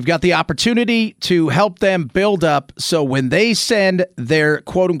this. And we've got the opportunity to help them build up. So when they send their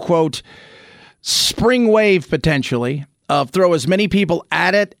quote unquote spring wave potentially of throw as many people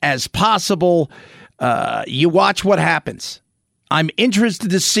at it as possible, you watch what happens. I'm interested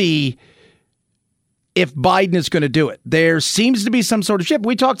to see if Biden is going to do it. There seems to be some sort of shift.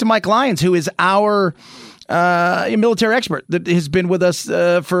 We talked to Mike Lyons, who is our military expert that has been with us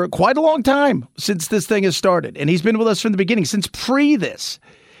for quite a long time since this thing has started. And he's been with us from the beginning, since pre this.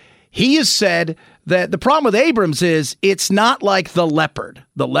 He has said that the problem with Abrams is it's not like the Leopard.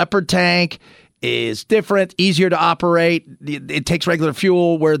 The Leopard tank is different, easier to operate. It takes regular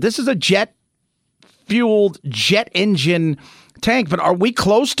fuel, where this is a jet-fueled, jet engine tank. But are we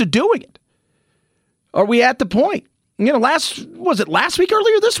close to doing it? Are we at the point? Last week,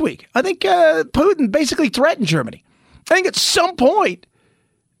 earlier this week? I think Putin basically threatened Germany. I think at some point,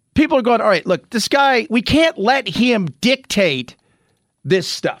 people are going, all right, look, this guy, we can't let him dictate this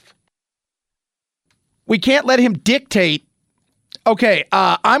stuff. We can't let him dictate, okay,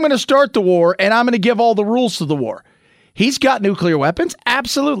 I'm going to start the war and I'm going to give all the rules to the war. He's got nuclear weapons.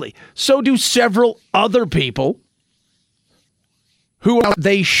 Absolutely. So do several other people who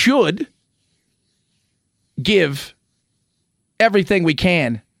they should give everything we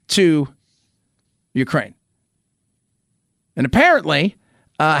can to Ukraine. And apparently,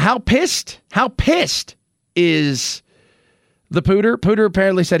 how pissed is the Pooter? Pooter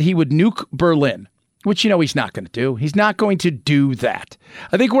apparently said he would nuke Berlin, which, he's not going to do. He's not going to do that.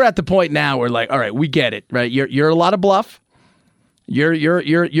 I think we're at the point now where, like, all right, we get it, right? You're a lot of bluff. You're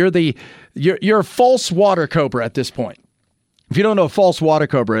a false water cobra at this point. If you don't know what false water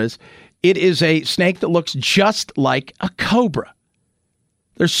cobra is, it is a snake that looks just like a cobra.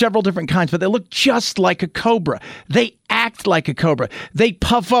 There's several different kinds, but they look just like a cobra. They act like a cobra. They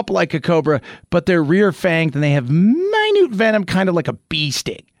puff up like a cobra, but they're rear-fanged and they have minute venom, kind of like a bee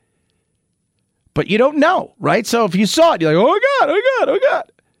sting. But you don't know, right? So if you saw it, you're like, oh, God, oh, God, oh,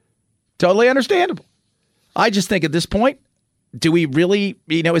 God. Totally understandable. I just think at this point, do we really,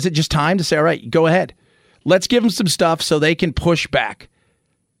 is it just time to say, all right, go ahead. Let's give them some stuff so they can push back.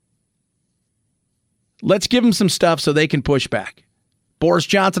 Let's give them some stuff so they can push back. Boris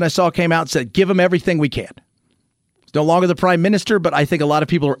Johnson, I saw, came out and said, give them everything we can. He's no longer the prime minister, but I think a lot of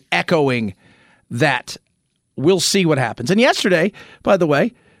people are echoing that. We'll see what happens. And yesterday, by the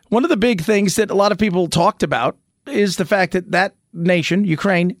way, one of the big things that a lot of people talked about is the fact that that nation,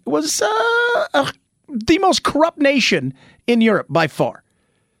 Ukraine, was the most corrupt nation in Europe by far.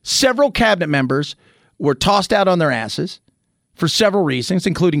 Several cabinet members were tossed out on their asses for several reasons,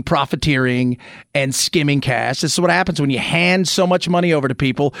 including profiteering and skimming cash. This is what happens when you hand so much money over to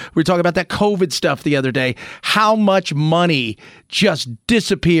people. We were talking about that COVID stuff the other day, how much money just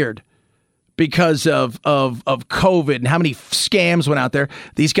disappeared because of COVID and how many scams went out there.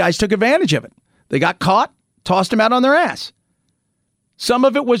 These guys took advantage of it. They got caught, tossed them out on their ass. Some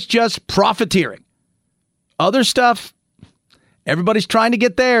of it was just profiteering. Other stuff, everybody's trying to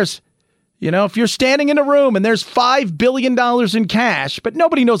get theirs. If you're standing in a room and there's $5 billion in cash, but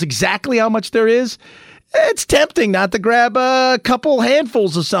nobody knows exactly how much there is, It's tempting not to grab a couple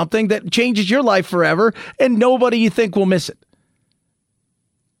handfuls of something that changes your life forever and nobody you think will miss it.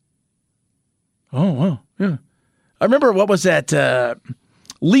 Oh, wow. Yeah. I remember, what was that?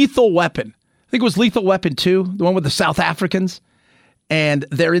 Lethal Weapon. I think it was Lethal Weapon 2, the one with the South Africans. And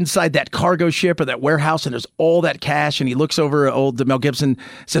they're inside that cargo ship or that warehouse, and there's all that cash. And he looks over at old Mel Gibson,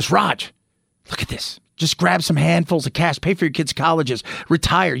 says, Raj, look at this. Just grab some handfuls of cash, pay for your kids' colleges,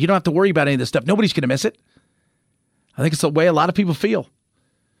 retire. You don't have to worry about any of this stuff. Nobody's going to miss it. I think it's the way a lot of people feel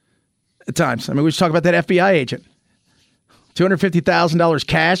at times. I mean, we just talk about that FBI agent. $250,000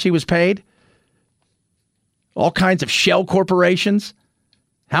 cash he was paid. All kinds of shell corporations.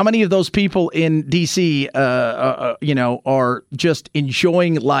 How many of those people in D.C., are just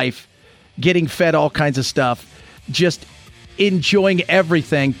enjoying life, getting fed all kinds of stuff, just enjoying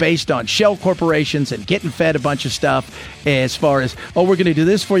everything based on shell corporations and getting fed a bunch of stuff as far as, oh, we're going to do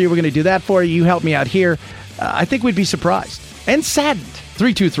this for you, we're going to do that for you, you help me out here. I think we'd be surprised and saddened.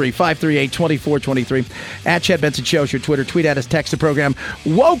 323-538-2423. At Chad Benson Show is your Twitter. Tweet at us, text the program.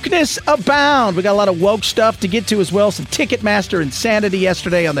 Wokeness abound. We got a lot of woke stuff to get to as well. Some Ticketmaster insanity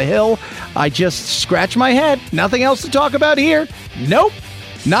yesterday on the Hill. I just scratched my head. Nothing else to talk about here. Nope.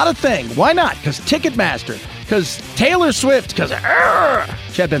 Not a thing. Why not? Because Ticketmaster. Because Taylor Swift. Because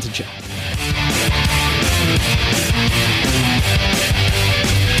Chad Benson Show.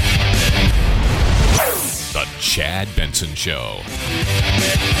 The Chad Benson Show.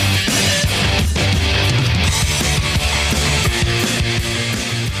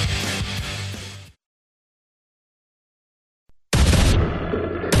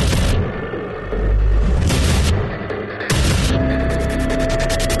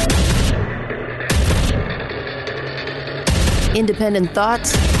 Independent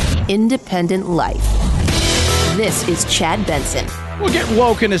thoughts, independent life. This is Chad Benson. We'll get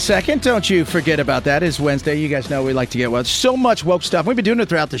woke in a second. Don't you forget about that. It's Wednesday. You guys know we like to get woke. So much woke stuff. We've been doing it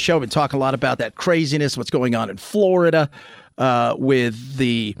throughout the show. We've been talking a lot about that craziness, what's going on in Florida with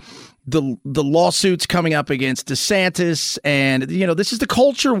the lawsuits coming up against DeSantis. And, this is the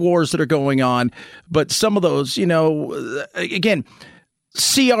culture wars that are going on. But some of those, again,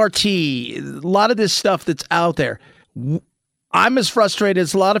 CRT, a lot of this stuff that's out there. I'm as frustrated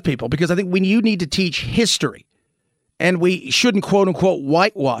as a lot of people because I think you need to teach history. And we shouldn't, quote unquote,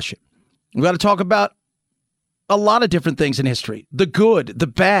 whitewash it. We've got to talk about a lot of different things in history. The good, the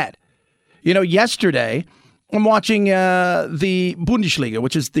bad. Yesterday, I'm watching the Bundesliga,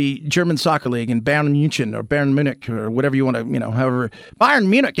 which is the German soccer league in Bayern Munich or whatever you want to, however. Bayern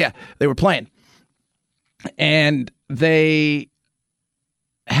Munich, yeah, they were playing. And they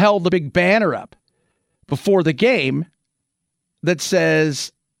held the big banner up before the game that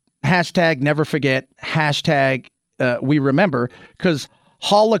says hashtag never forget, hashtag we remember, because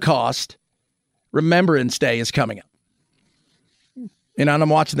Holocaust Remembrance Day is coming up. And I'm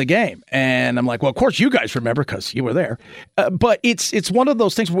watching the game, and I'm like, well, of course you guys remember because you were there. But it's one of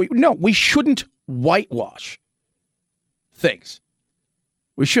those things where we shouldn't whitewash things.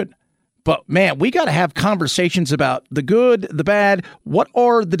 We shouldn't. But, man, we got to have conversations about the good, the bad. What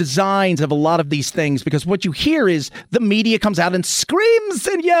are the designs of a lot of these things? Because what you hear is the media comes out and screams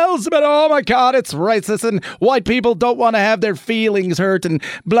and yells about, oh, my God, it's racist and white people don't want to have their feelings hurt and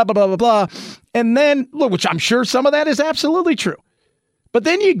blah, blah, blah, blah, blah. And then, look, which I'm sure some of that is absolutely true. But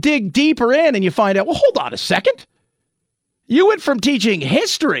then you dig deeper in and you find out, well, hold on a second. You went from teaching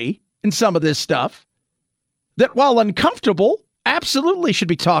history in some of this stuff that, while uncomfortable, absolutely should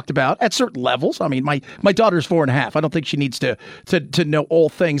be talked about at certain levels. I mean, my daughter's 4.5. I don't think she needs to know all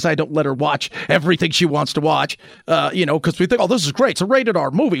things. I don't let her watch everything she wants to watch, because we think, oh, this is great. It's a rated R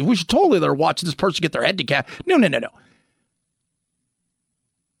movie. We should totally let her watch this person get their head decapitated. No.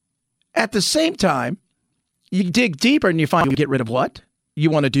 At the same time, you dig deeper and you find you get rid of what? You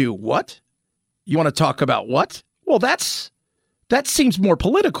want to do what? You want to talk about what? Well, that seems more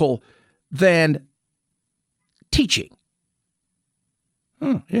political than teaching.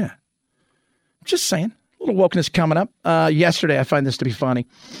 Oh, yeah. Just saying. A little wokeness coming up. Yesterday, I find this to be funny.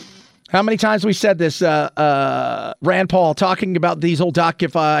 How many times we said this? Rand Paul talking about these old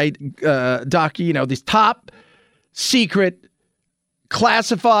these top secret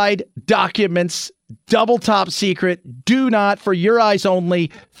classified documents, double top secret, do not, for your eyes only,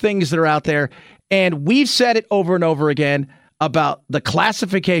 things that are out there. And we've said it over and over again about the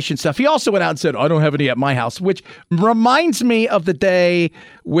classification stuff. He also went out and said, I don't have any at my house, which reminds me of the day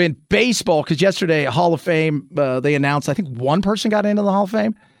when baseball, because yesterday, Hall of Fame, they announced, I think one person got into the Hall of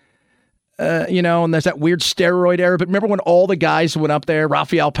Fame. and there's that weird steroid era. But remember when all the guys went up there,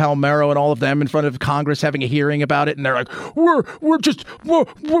 Rafael Palmeiro and all of them in front of Congress having a hearing about it, and they're like, we're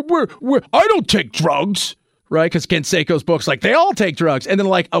I don't take drugs, right? Because Canseco's book's like, they all take drugs. And then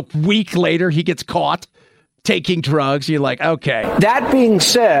like a week later, he gets caught taking drugs. You're like, okay. That being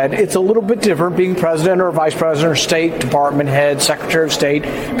said, it's a little bit different being president or vice president or State Department head, Secretary of State,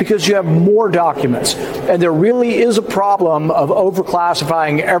 because you have more documents. And there really is a problem of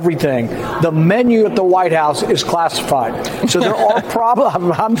overclassifying everything. The menu at the White House is classified. So there are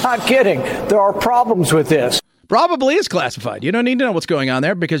problems. I'm not kidding. There are problems with this. Probably is classified. You don't need to know what's going on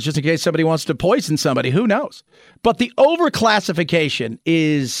there because just in case somebody wants to poison somebody, who knows? But the overclassification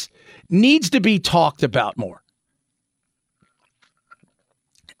needs to be talked about more.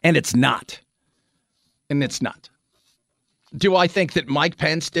 And it's not. Do I think that Mike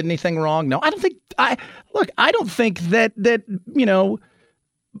Pence did anything wrong? No, I don't think I don't think that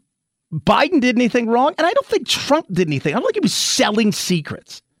Biden did anything wrong, and I don't think Trump did anything. I don't think he was selling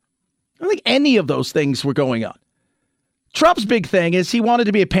secrets. I don't think any of those things were going on. Trump's big thing is he wanted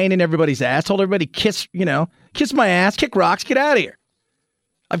to be a pain in everybody's ass, told everybody kiss my ass, kick rocks, get out of here.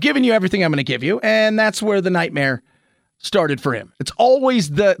 I've given you everything I'm going to give you, and that's where the nightmare started for him. It's always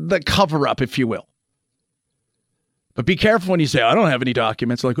the cover-up, if you will. But be careful when you say, I don't have any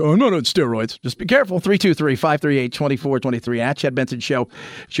documents. Like, oh, I'm not on steroids. Just be careful. 323-538-2423 at Chad Benson Show.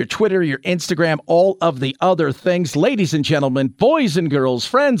 It's your Twitter, your Instagram, all of the other things. Ladies and gentlemen, boys and girls,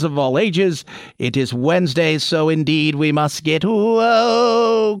 friends of all ages, it is Wednesday, so indeed we must get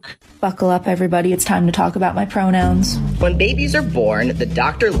woke. Buckle up, everybody. It's time to talk about my pronouns. When babies are born, the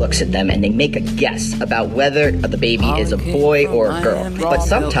doctor looks at them and they make a guess about whether the baby is a boy or a girl. But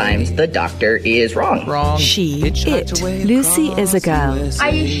sometimes the doctor is wrong. She, it. Lucy is a girl.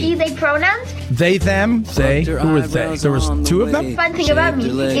 Are you she, they pronouns? They, them, they. Who are they? There was two of them? Fun thing about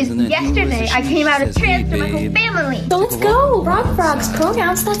me is yesterday I came out of trans for my whole family. So let's go. Rock Frog's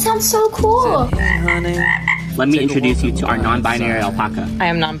pronouns. That sounds so cool. Let me introduce you to our non-binary alpaca. I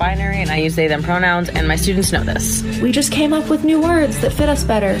am non-binary and I use they, them pronouns, and my students know this. We just came up with new words that fit us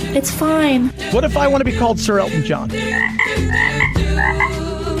better. It's fine. What if I want to be called Sir Elton John?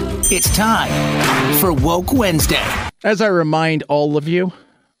 It's time for Woke Wednesday. As I remind all of you,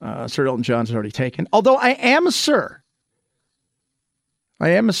 Sir Elton John's already taken. Although I am a sir.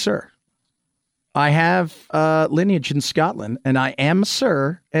 I have lineage in Scotland, and I am a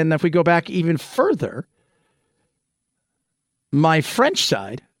sir. And if we go back even further, my French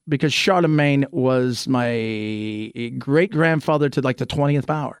side, because Charlemagne was my great-grandfather to like the 20th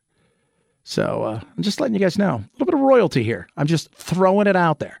power. So I'm just letting you guys know. A little bit of royalty here. I'm just throwing it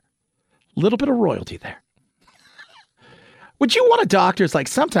out there. A little bit of royalty there. Would you want a doctor? It's like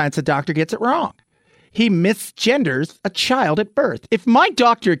sometimes the doctor gets it wrong. He misgenders a child at birth. If my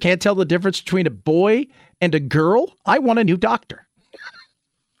doctor can't tell the difference between a boy and a girl, I want a new doctor.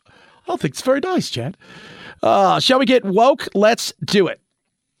 I don't think it's very nice, Chad. Shall we get woke? Let's do it.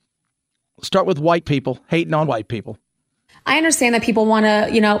 Let's start with white people, hating on white people. I understand that people want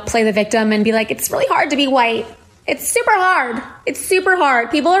to, play the victim and be like, it's really hard to be white. It's super hard. It's super hard.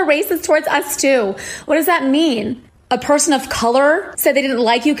 People are racist towards us too. What does that mean? A person of color said they didn't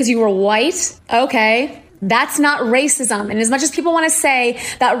like you because you were white? Okay. That's not racism. And as much as people want to say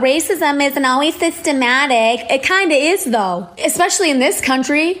that racism isn't always systematic, it kind of is though, especially in this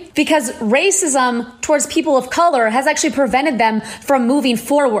country, because racism towards people of color has actually prevented them from moving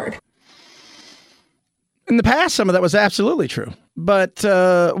forward. In the past, some of that was absolutely true. But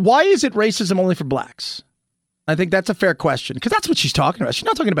why is it racism only for blacks? I think that's a fair question, because that's what she's talking about. She's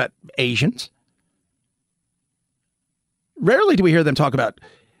not talking about Asians. Rarely do we hear them talk about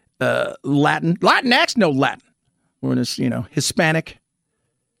Latinx, no Latin. Or Hispanic.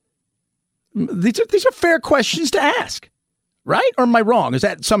 These are fair questions to ask, right? Or am I wrong? Is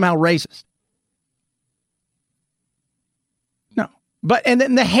that somehow racist? No. But and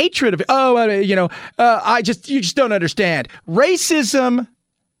then the hatred of you just don't understand. Racism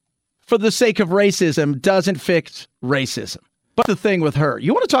for the sake of racism doesn't fix racism. But the thing with her,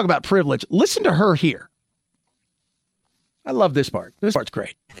 you want to talk about privilege? Listen to her here. I love this part. This part's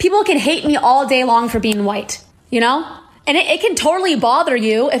great. People can hate me all day long for being white, And it can totally bother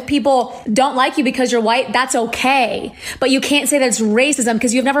you if people don't like you because you're white. That's okay. But you can't say that's racism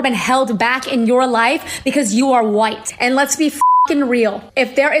because you've never been held back in your life because you are white. And let's be fucking real.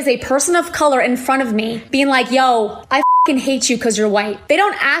 If there is a person of color in front of me being like, yo, I fucking hate you because you're white. They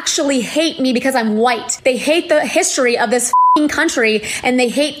don't actually hate me because I'm white. They hate the history of this country, and they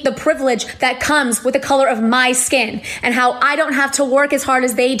hate the privilege that comes with the color of my skin and how I don't have to work as hard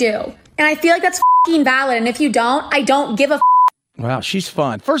as they do. And I feel like that's valid. And if you don't, I don't give a Wow, she's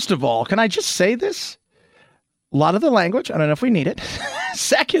fun. First of all, can I just say this? A lot of the language, I don't know if we need it.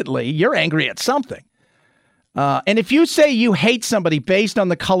 Secondly, you're angry at something. And if you say you hate somebody based on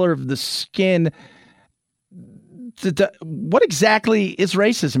the color of the skin, what exactly is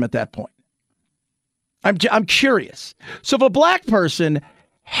racism at that point? I'm curious. So if a black person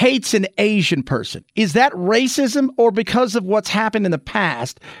hates an Asian person, is that racism or because of what's happened in the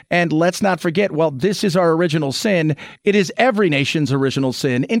past? And let's not forget, well, this is our original sin. It is every nation's original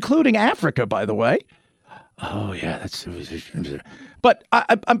sin, including Africa, by the way. Oh, yeah, that's. But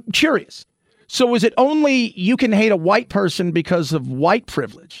I'm curious. So is it only you can hate a white person because of white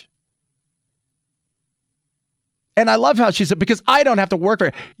privilege? And I love how she said, because I don't have to work for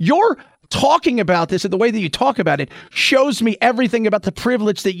it. You're talking about this and the way that you talk about it shows me everything about the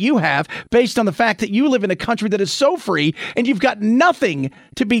privilege that you have based on the fact that you live in a country that is so free and you've got nothing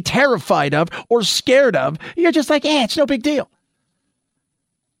to be terrified of or scared of. You're just like, it's no big deal.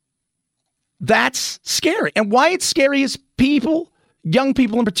 That's scary. And why it's scary is people, young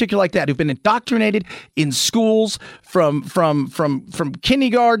people in particular like that, who've been indoctrinated in schools from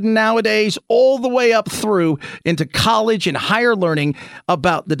kindergarten nowadays all the way up through into college and higher learning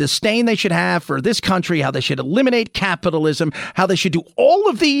about the disdain they should have for this country, how they should eliminate capitalism, how they should do all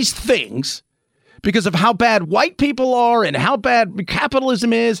of these things because of how bad white people are and how bad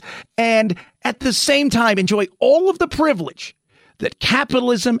capitalism is, and at the same time enjoy all of the privilege that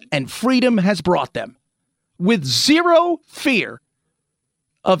capitalism and freedom has brought them with zero fear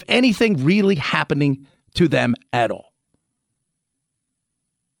of anything really happening to them at all.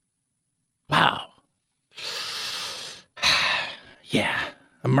 Wow. Yeah.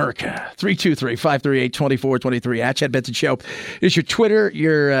 America. 323-538-2423 at Chad Benson Show is your Twitter,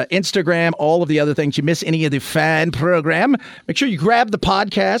 your Instagram, all of the other things. You miss any of the fan program, make sure you grab the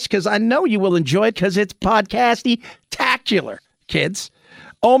podcast because I know you will enjoy it because it's podcasty-tacular, kids.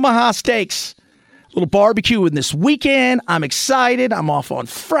 Omaha Steaks. Little barbecue in this weekend. I'm excited. I'm off on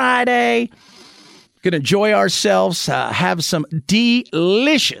Friday. Going to enjoy ourselves, have some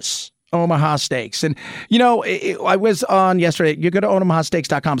delicious Omaha Steaks. And, I was on yesterday. You go to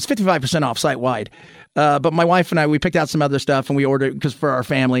omahasteaks.com. It's 55% off site-wide. But my wife and I, we picked out some other stuff and we ordered because for our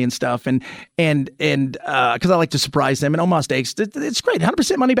family and stuff. And because I like to surprise them. And Omaha Steaks, it's great.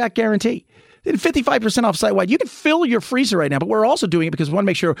 100% money back guarantee. 55% off site-wide. You can fill your freezer right now, but we're also doing it because we want to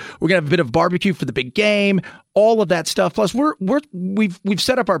make sure we're going to have a bit of barbecue for the big game, all of that stuff. Plus, we've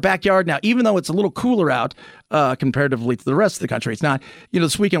set up our backyard now, even though it's a little cooler out comparatively to the rest of the country. It's not,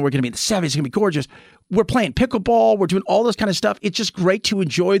 this weekend we're going to be in the 70s. It's going to be gorgeous. We're playing pickleball. We're doing all this kind of stuff. It's just great to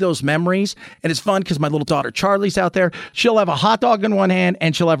enjoy those memories. And it's fun because my little daughter, Charlie's out there. She'll have a hot dog in one hand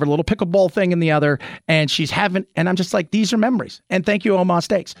and she'll have her little pickleball thing in the other. And and I'm just like, these are memories. And thank you, Omaha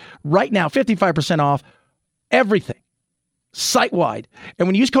Steaks. Right now, 55% off everything site-wide. And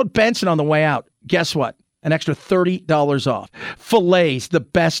when you use code Benson on the way out, guess what? An extra $30 off. Fillets, the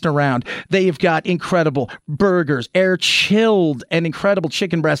best around. They've got incredible burgers, air-chilled and incredible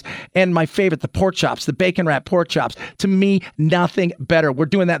chicken breasts. And my favorite, the pork chops, the bacon-wrapped pork chops. To me, nothing better. We're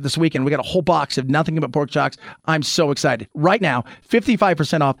doing that this weekend. We got a whole box of nothing but pork chops. I'm so excited. Right now,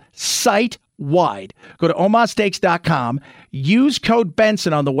 55% off site-wide. Go to omahasteaks.com. Use code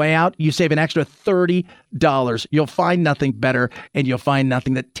Benson on the way out. You save an extra $30. You'll find nothing better, and you'll find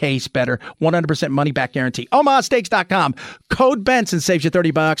nothing that tastes better. 100% money back guarantee. omahasteaks.com. Code Benson saves you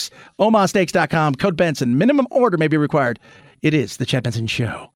 $30. omahasteaks.com. Code Benson. Minimum order may be required. It is the Chad Benson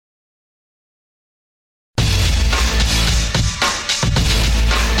Show.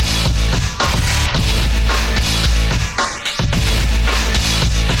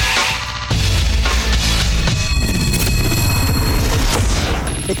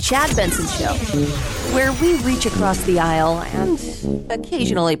 The Chad Benson Show, where we reach across the aisle and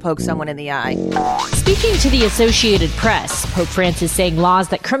occasionally poke someone in the eye. Speaking to the Associated Press, Pope Francis saying laws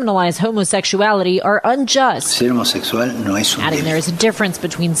that criminalize homosexuality are unjust, adding there is a difference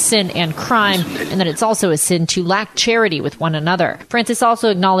between sin and crime, and that it's also a sin to lack charity with one another. Francis also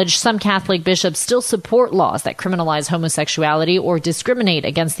acknowledged some Catholic bishops still support laws that criminalize homosexuality or discriminate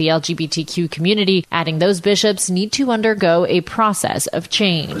against the LGBTQ community, adding those bishops need to undergo a process of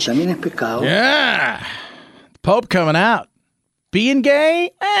change. Yeah. Pope coming out. Being gay,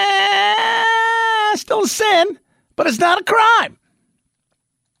 still a sin, but it's not a crime.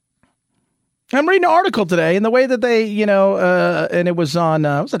 I'm reading an article today, and the way that they, and it was on,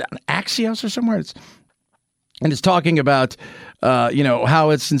 was it on Axios or somewhere? And it's talking about,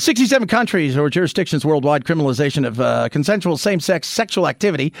 how it's in 67 countries or jurisdictions worldwide, criminalization of consensual same-sex sexual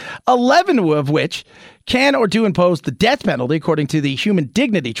activity, 11 of which can or do impose the death penalty, according to the Human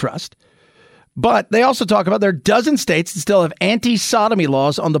Dignity Trust. But they also talk about there are a dozen states that still have anti-sodomy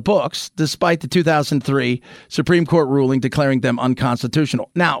laws on the books, despite the 2003 Supreme Court ruling declaring them unconstitutional.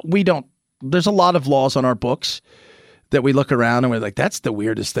 Now, there's a lot of laws on our books that we look around and we're like, that's the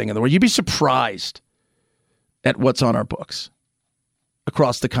weirdest thing in the world. You'd be surprised at what's on our books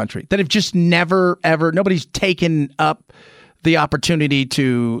across the country that have just never, ever, nobody's taken up the opportunity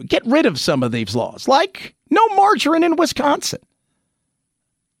to get rid of some of these laws, like no margarine in Wisconsin.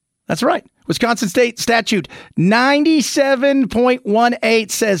 That's right. Wisconsin State Statute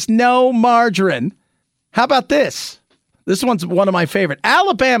 97.18 says no margarine. How about this? This one's one of my favorite.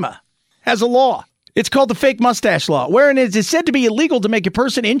 Alabama has a law. It's called the fake mustache law, wherein it is said to be illegal to make a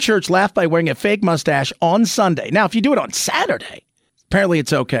person in church laugh by wearing a fake mustache on Sunday. Now, if you do it on Saturday, apparently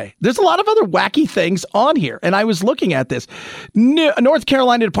it's okay. There's a lot of other wacky things on here, and I was looking at this. North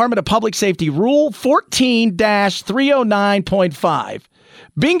Carolina Department of Public Safety Rule 14-309.5.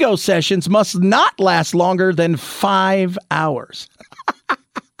 Bingo sessions must not last longer than 5 hours.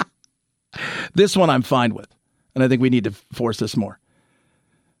 This one I'm fine with, and I think we need to force this more.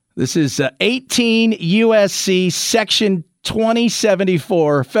 This is 18 U.S.C. Section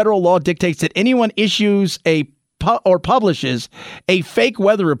 2074. Federal law dictates that anyone issues or publishes a fake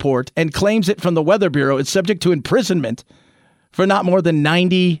weather report and claims it from the Weather Bureau is subject to imprisonment for not more than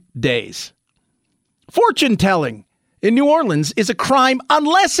 90 days. Fortune telling in New Orleans is a crime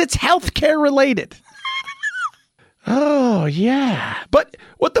unless it's healthcare related. Oh, yeah. But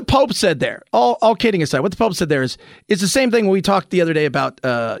what the Pope said there, all kidding aside, what the Pope said there is the same thing we talked the other day about,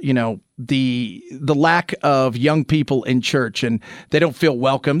 the lack of young people in church and they don't feel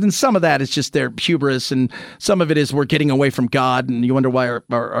welcomed. And some of that is just their hubris. And some of it is we're getting away from God. And you wonder why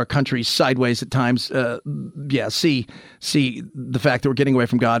our country's sideways at times. See the fact that we're getting away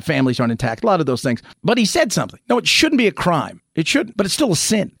from God. Families aren't intact. A lot of those things. But he said something. No, it shouldn't be a crime. It shouldn't, but it's still a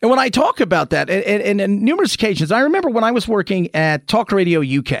sin. And when I talk about that, and on numerous occasions, I remember when I was working at Talk Radio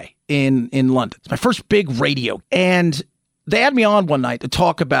UK in London. It's my first big radio. And they had me on one night to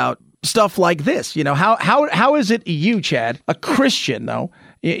talk about stuff like this. You know, how is it you, Chad, a Christian, though,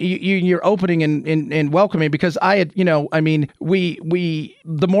 you're opening and welcoming? Because I had, we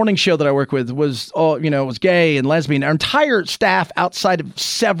the morning show that I work with was all, was gay and lesbian. Our entire staff outside of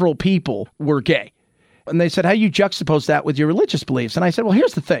several people were gay. And they said, how do you juxtapose that with your religious beliefs? And I said, well,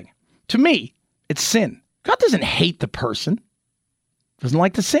 here's the thing. To me, it's sin. God doesn't hate the person. Doesn't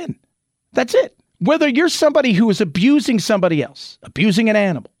like the sin. That's it. Whether you're somebody who is abusing somebody else, abusing an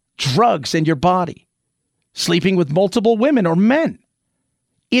animal, drugs in your body, sleeping with multiple women or men,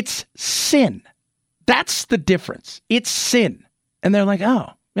 it's sin. That's the difference. It's sin. And they're like, oh,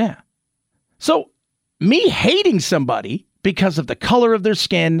 yeah. So me hating somebody because of the color of their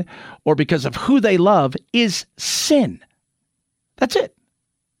skin or because of who they love is sin. That's it.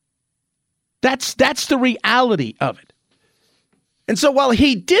 That's the reality of it. And so while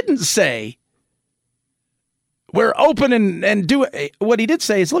he didn't say we're open and do it, what he did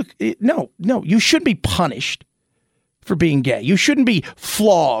say is, look, no, you shouldn't be punished for being gay. You shouldn't be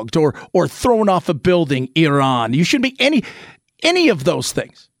flogged or thrown off a building, Iran. You shouldn't be any of those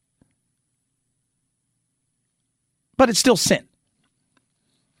things. But it's still sin.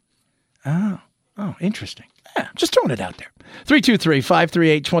 Oh, interesting. Yeah, just throwing it out there.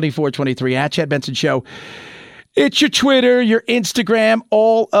 323-538-2423 at Chad Benson Show. It's your Twitter, your Instagram,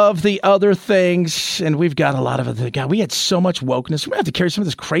 all of the other things. And we've got a lot of other. God, we had so much wokeness. We're going to have to carry some of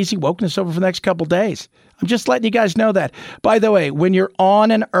this crazy wokeness over for the next couple days. I'm just letting you guys know that. By the way, when you're on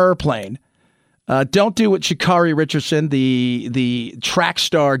an airplane, don't do what Sha'Carri Richardson, the track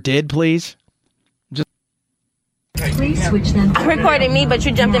star, did, please. Please switch them. I'm recording me, but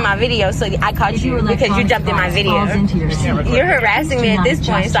you jumped in my video, so I caught you because you jumped in my video. You're harassing me at this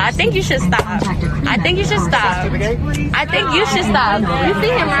point, so I think you should stop. I think you should stop. You see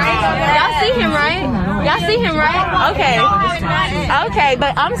him, right? Y'all see him, right? Y'all see him, right? Okay,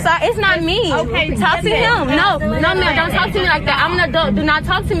 but I'm sorry, it's not me. Okay, talk to him. No, ma'am, don't talk to me like that. I'm an adult. Do not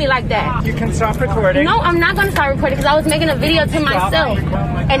talk to me like that. You can stop recording. No, I'm not going to stop recording because I was making a video to myself,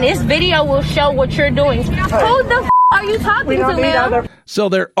 and this video will show what you're doing. Who the are you talking to, ma'am? So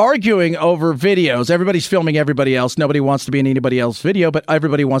they're arguing over videos. Everybody's filming everybody else. Nobody wants to be in anybody else's video, but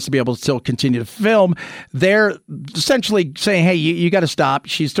everybody wants to be able to still continue to film. They're essentially saying, hey, you got to stop.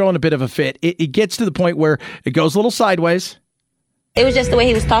 She's throwing a bit of a fit. It gets to the point where it goes a little sideways. It was just the way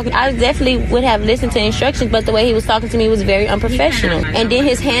he was talking. I definitely would have listened to instructions, but the way he was talking to me was very unprofessional. And then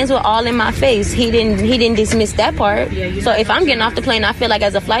his hands were all in my face. He didn't dismiss that part. So if I'm getting off the plane, I feel like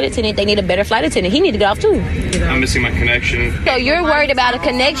as a flight attendant, they need a better flight attendant. He need to get off too. I'm missing my connection. So you're worried about a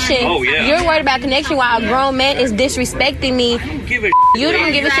connection. Oh, yeah. You're worried about a connection while a grown man is disrespecting me. You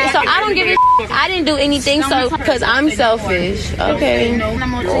don't give a shit. So I don't give a shit. I didn't do anything, so because I'm selfish. Okay.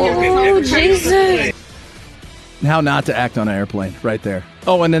 Oh, Jesus. How not to act on an airplane, right there.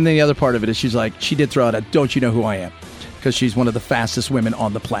 Oh, and then the other part of it is she's like, she did throw out a, don't you know who I am? Because she's one of the fastest women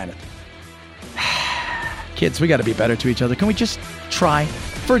on the planet. Kids, we got to be better to each other. Can we just try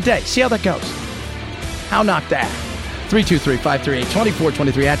for a day? See how that goes. How not to act.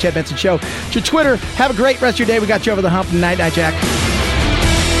 323-538-2423 at Chad Benson Show. It's your Twitter. Have a great rest of your day. We got you over the hump. Night, Jack.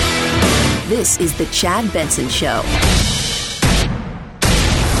 This is the Chad Benson Show.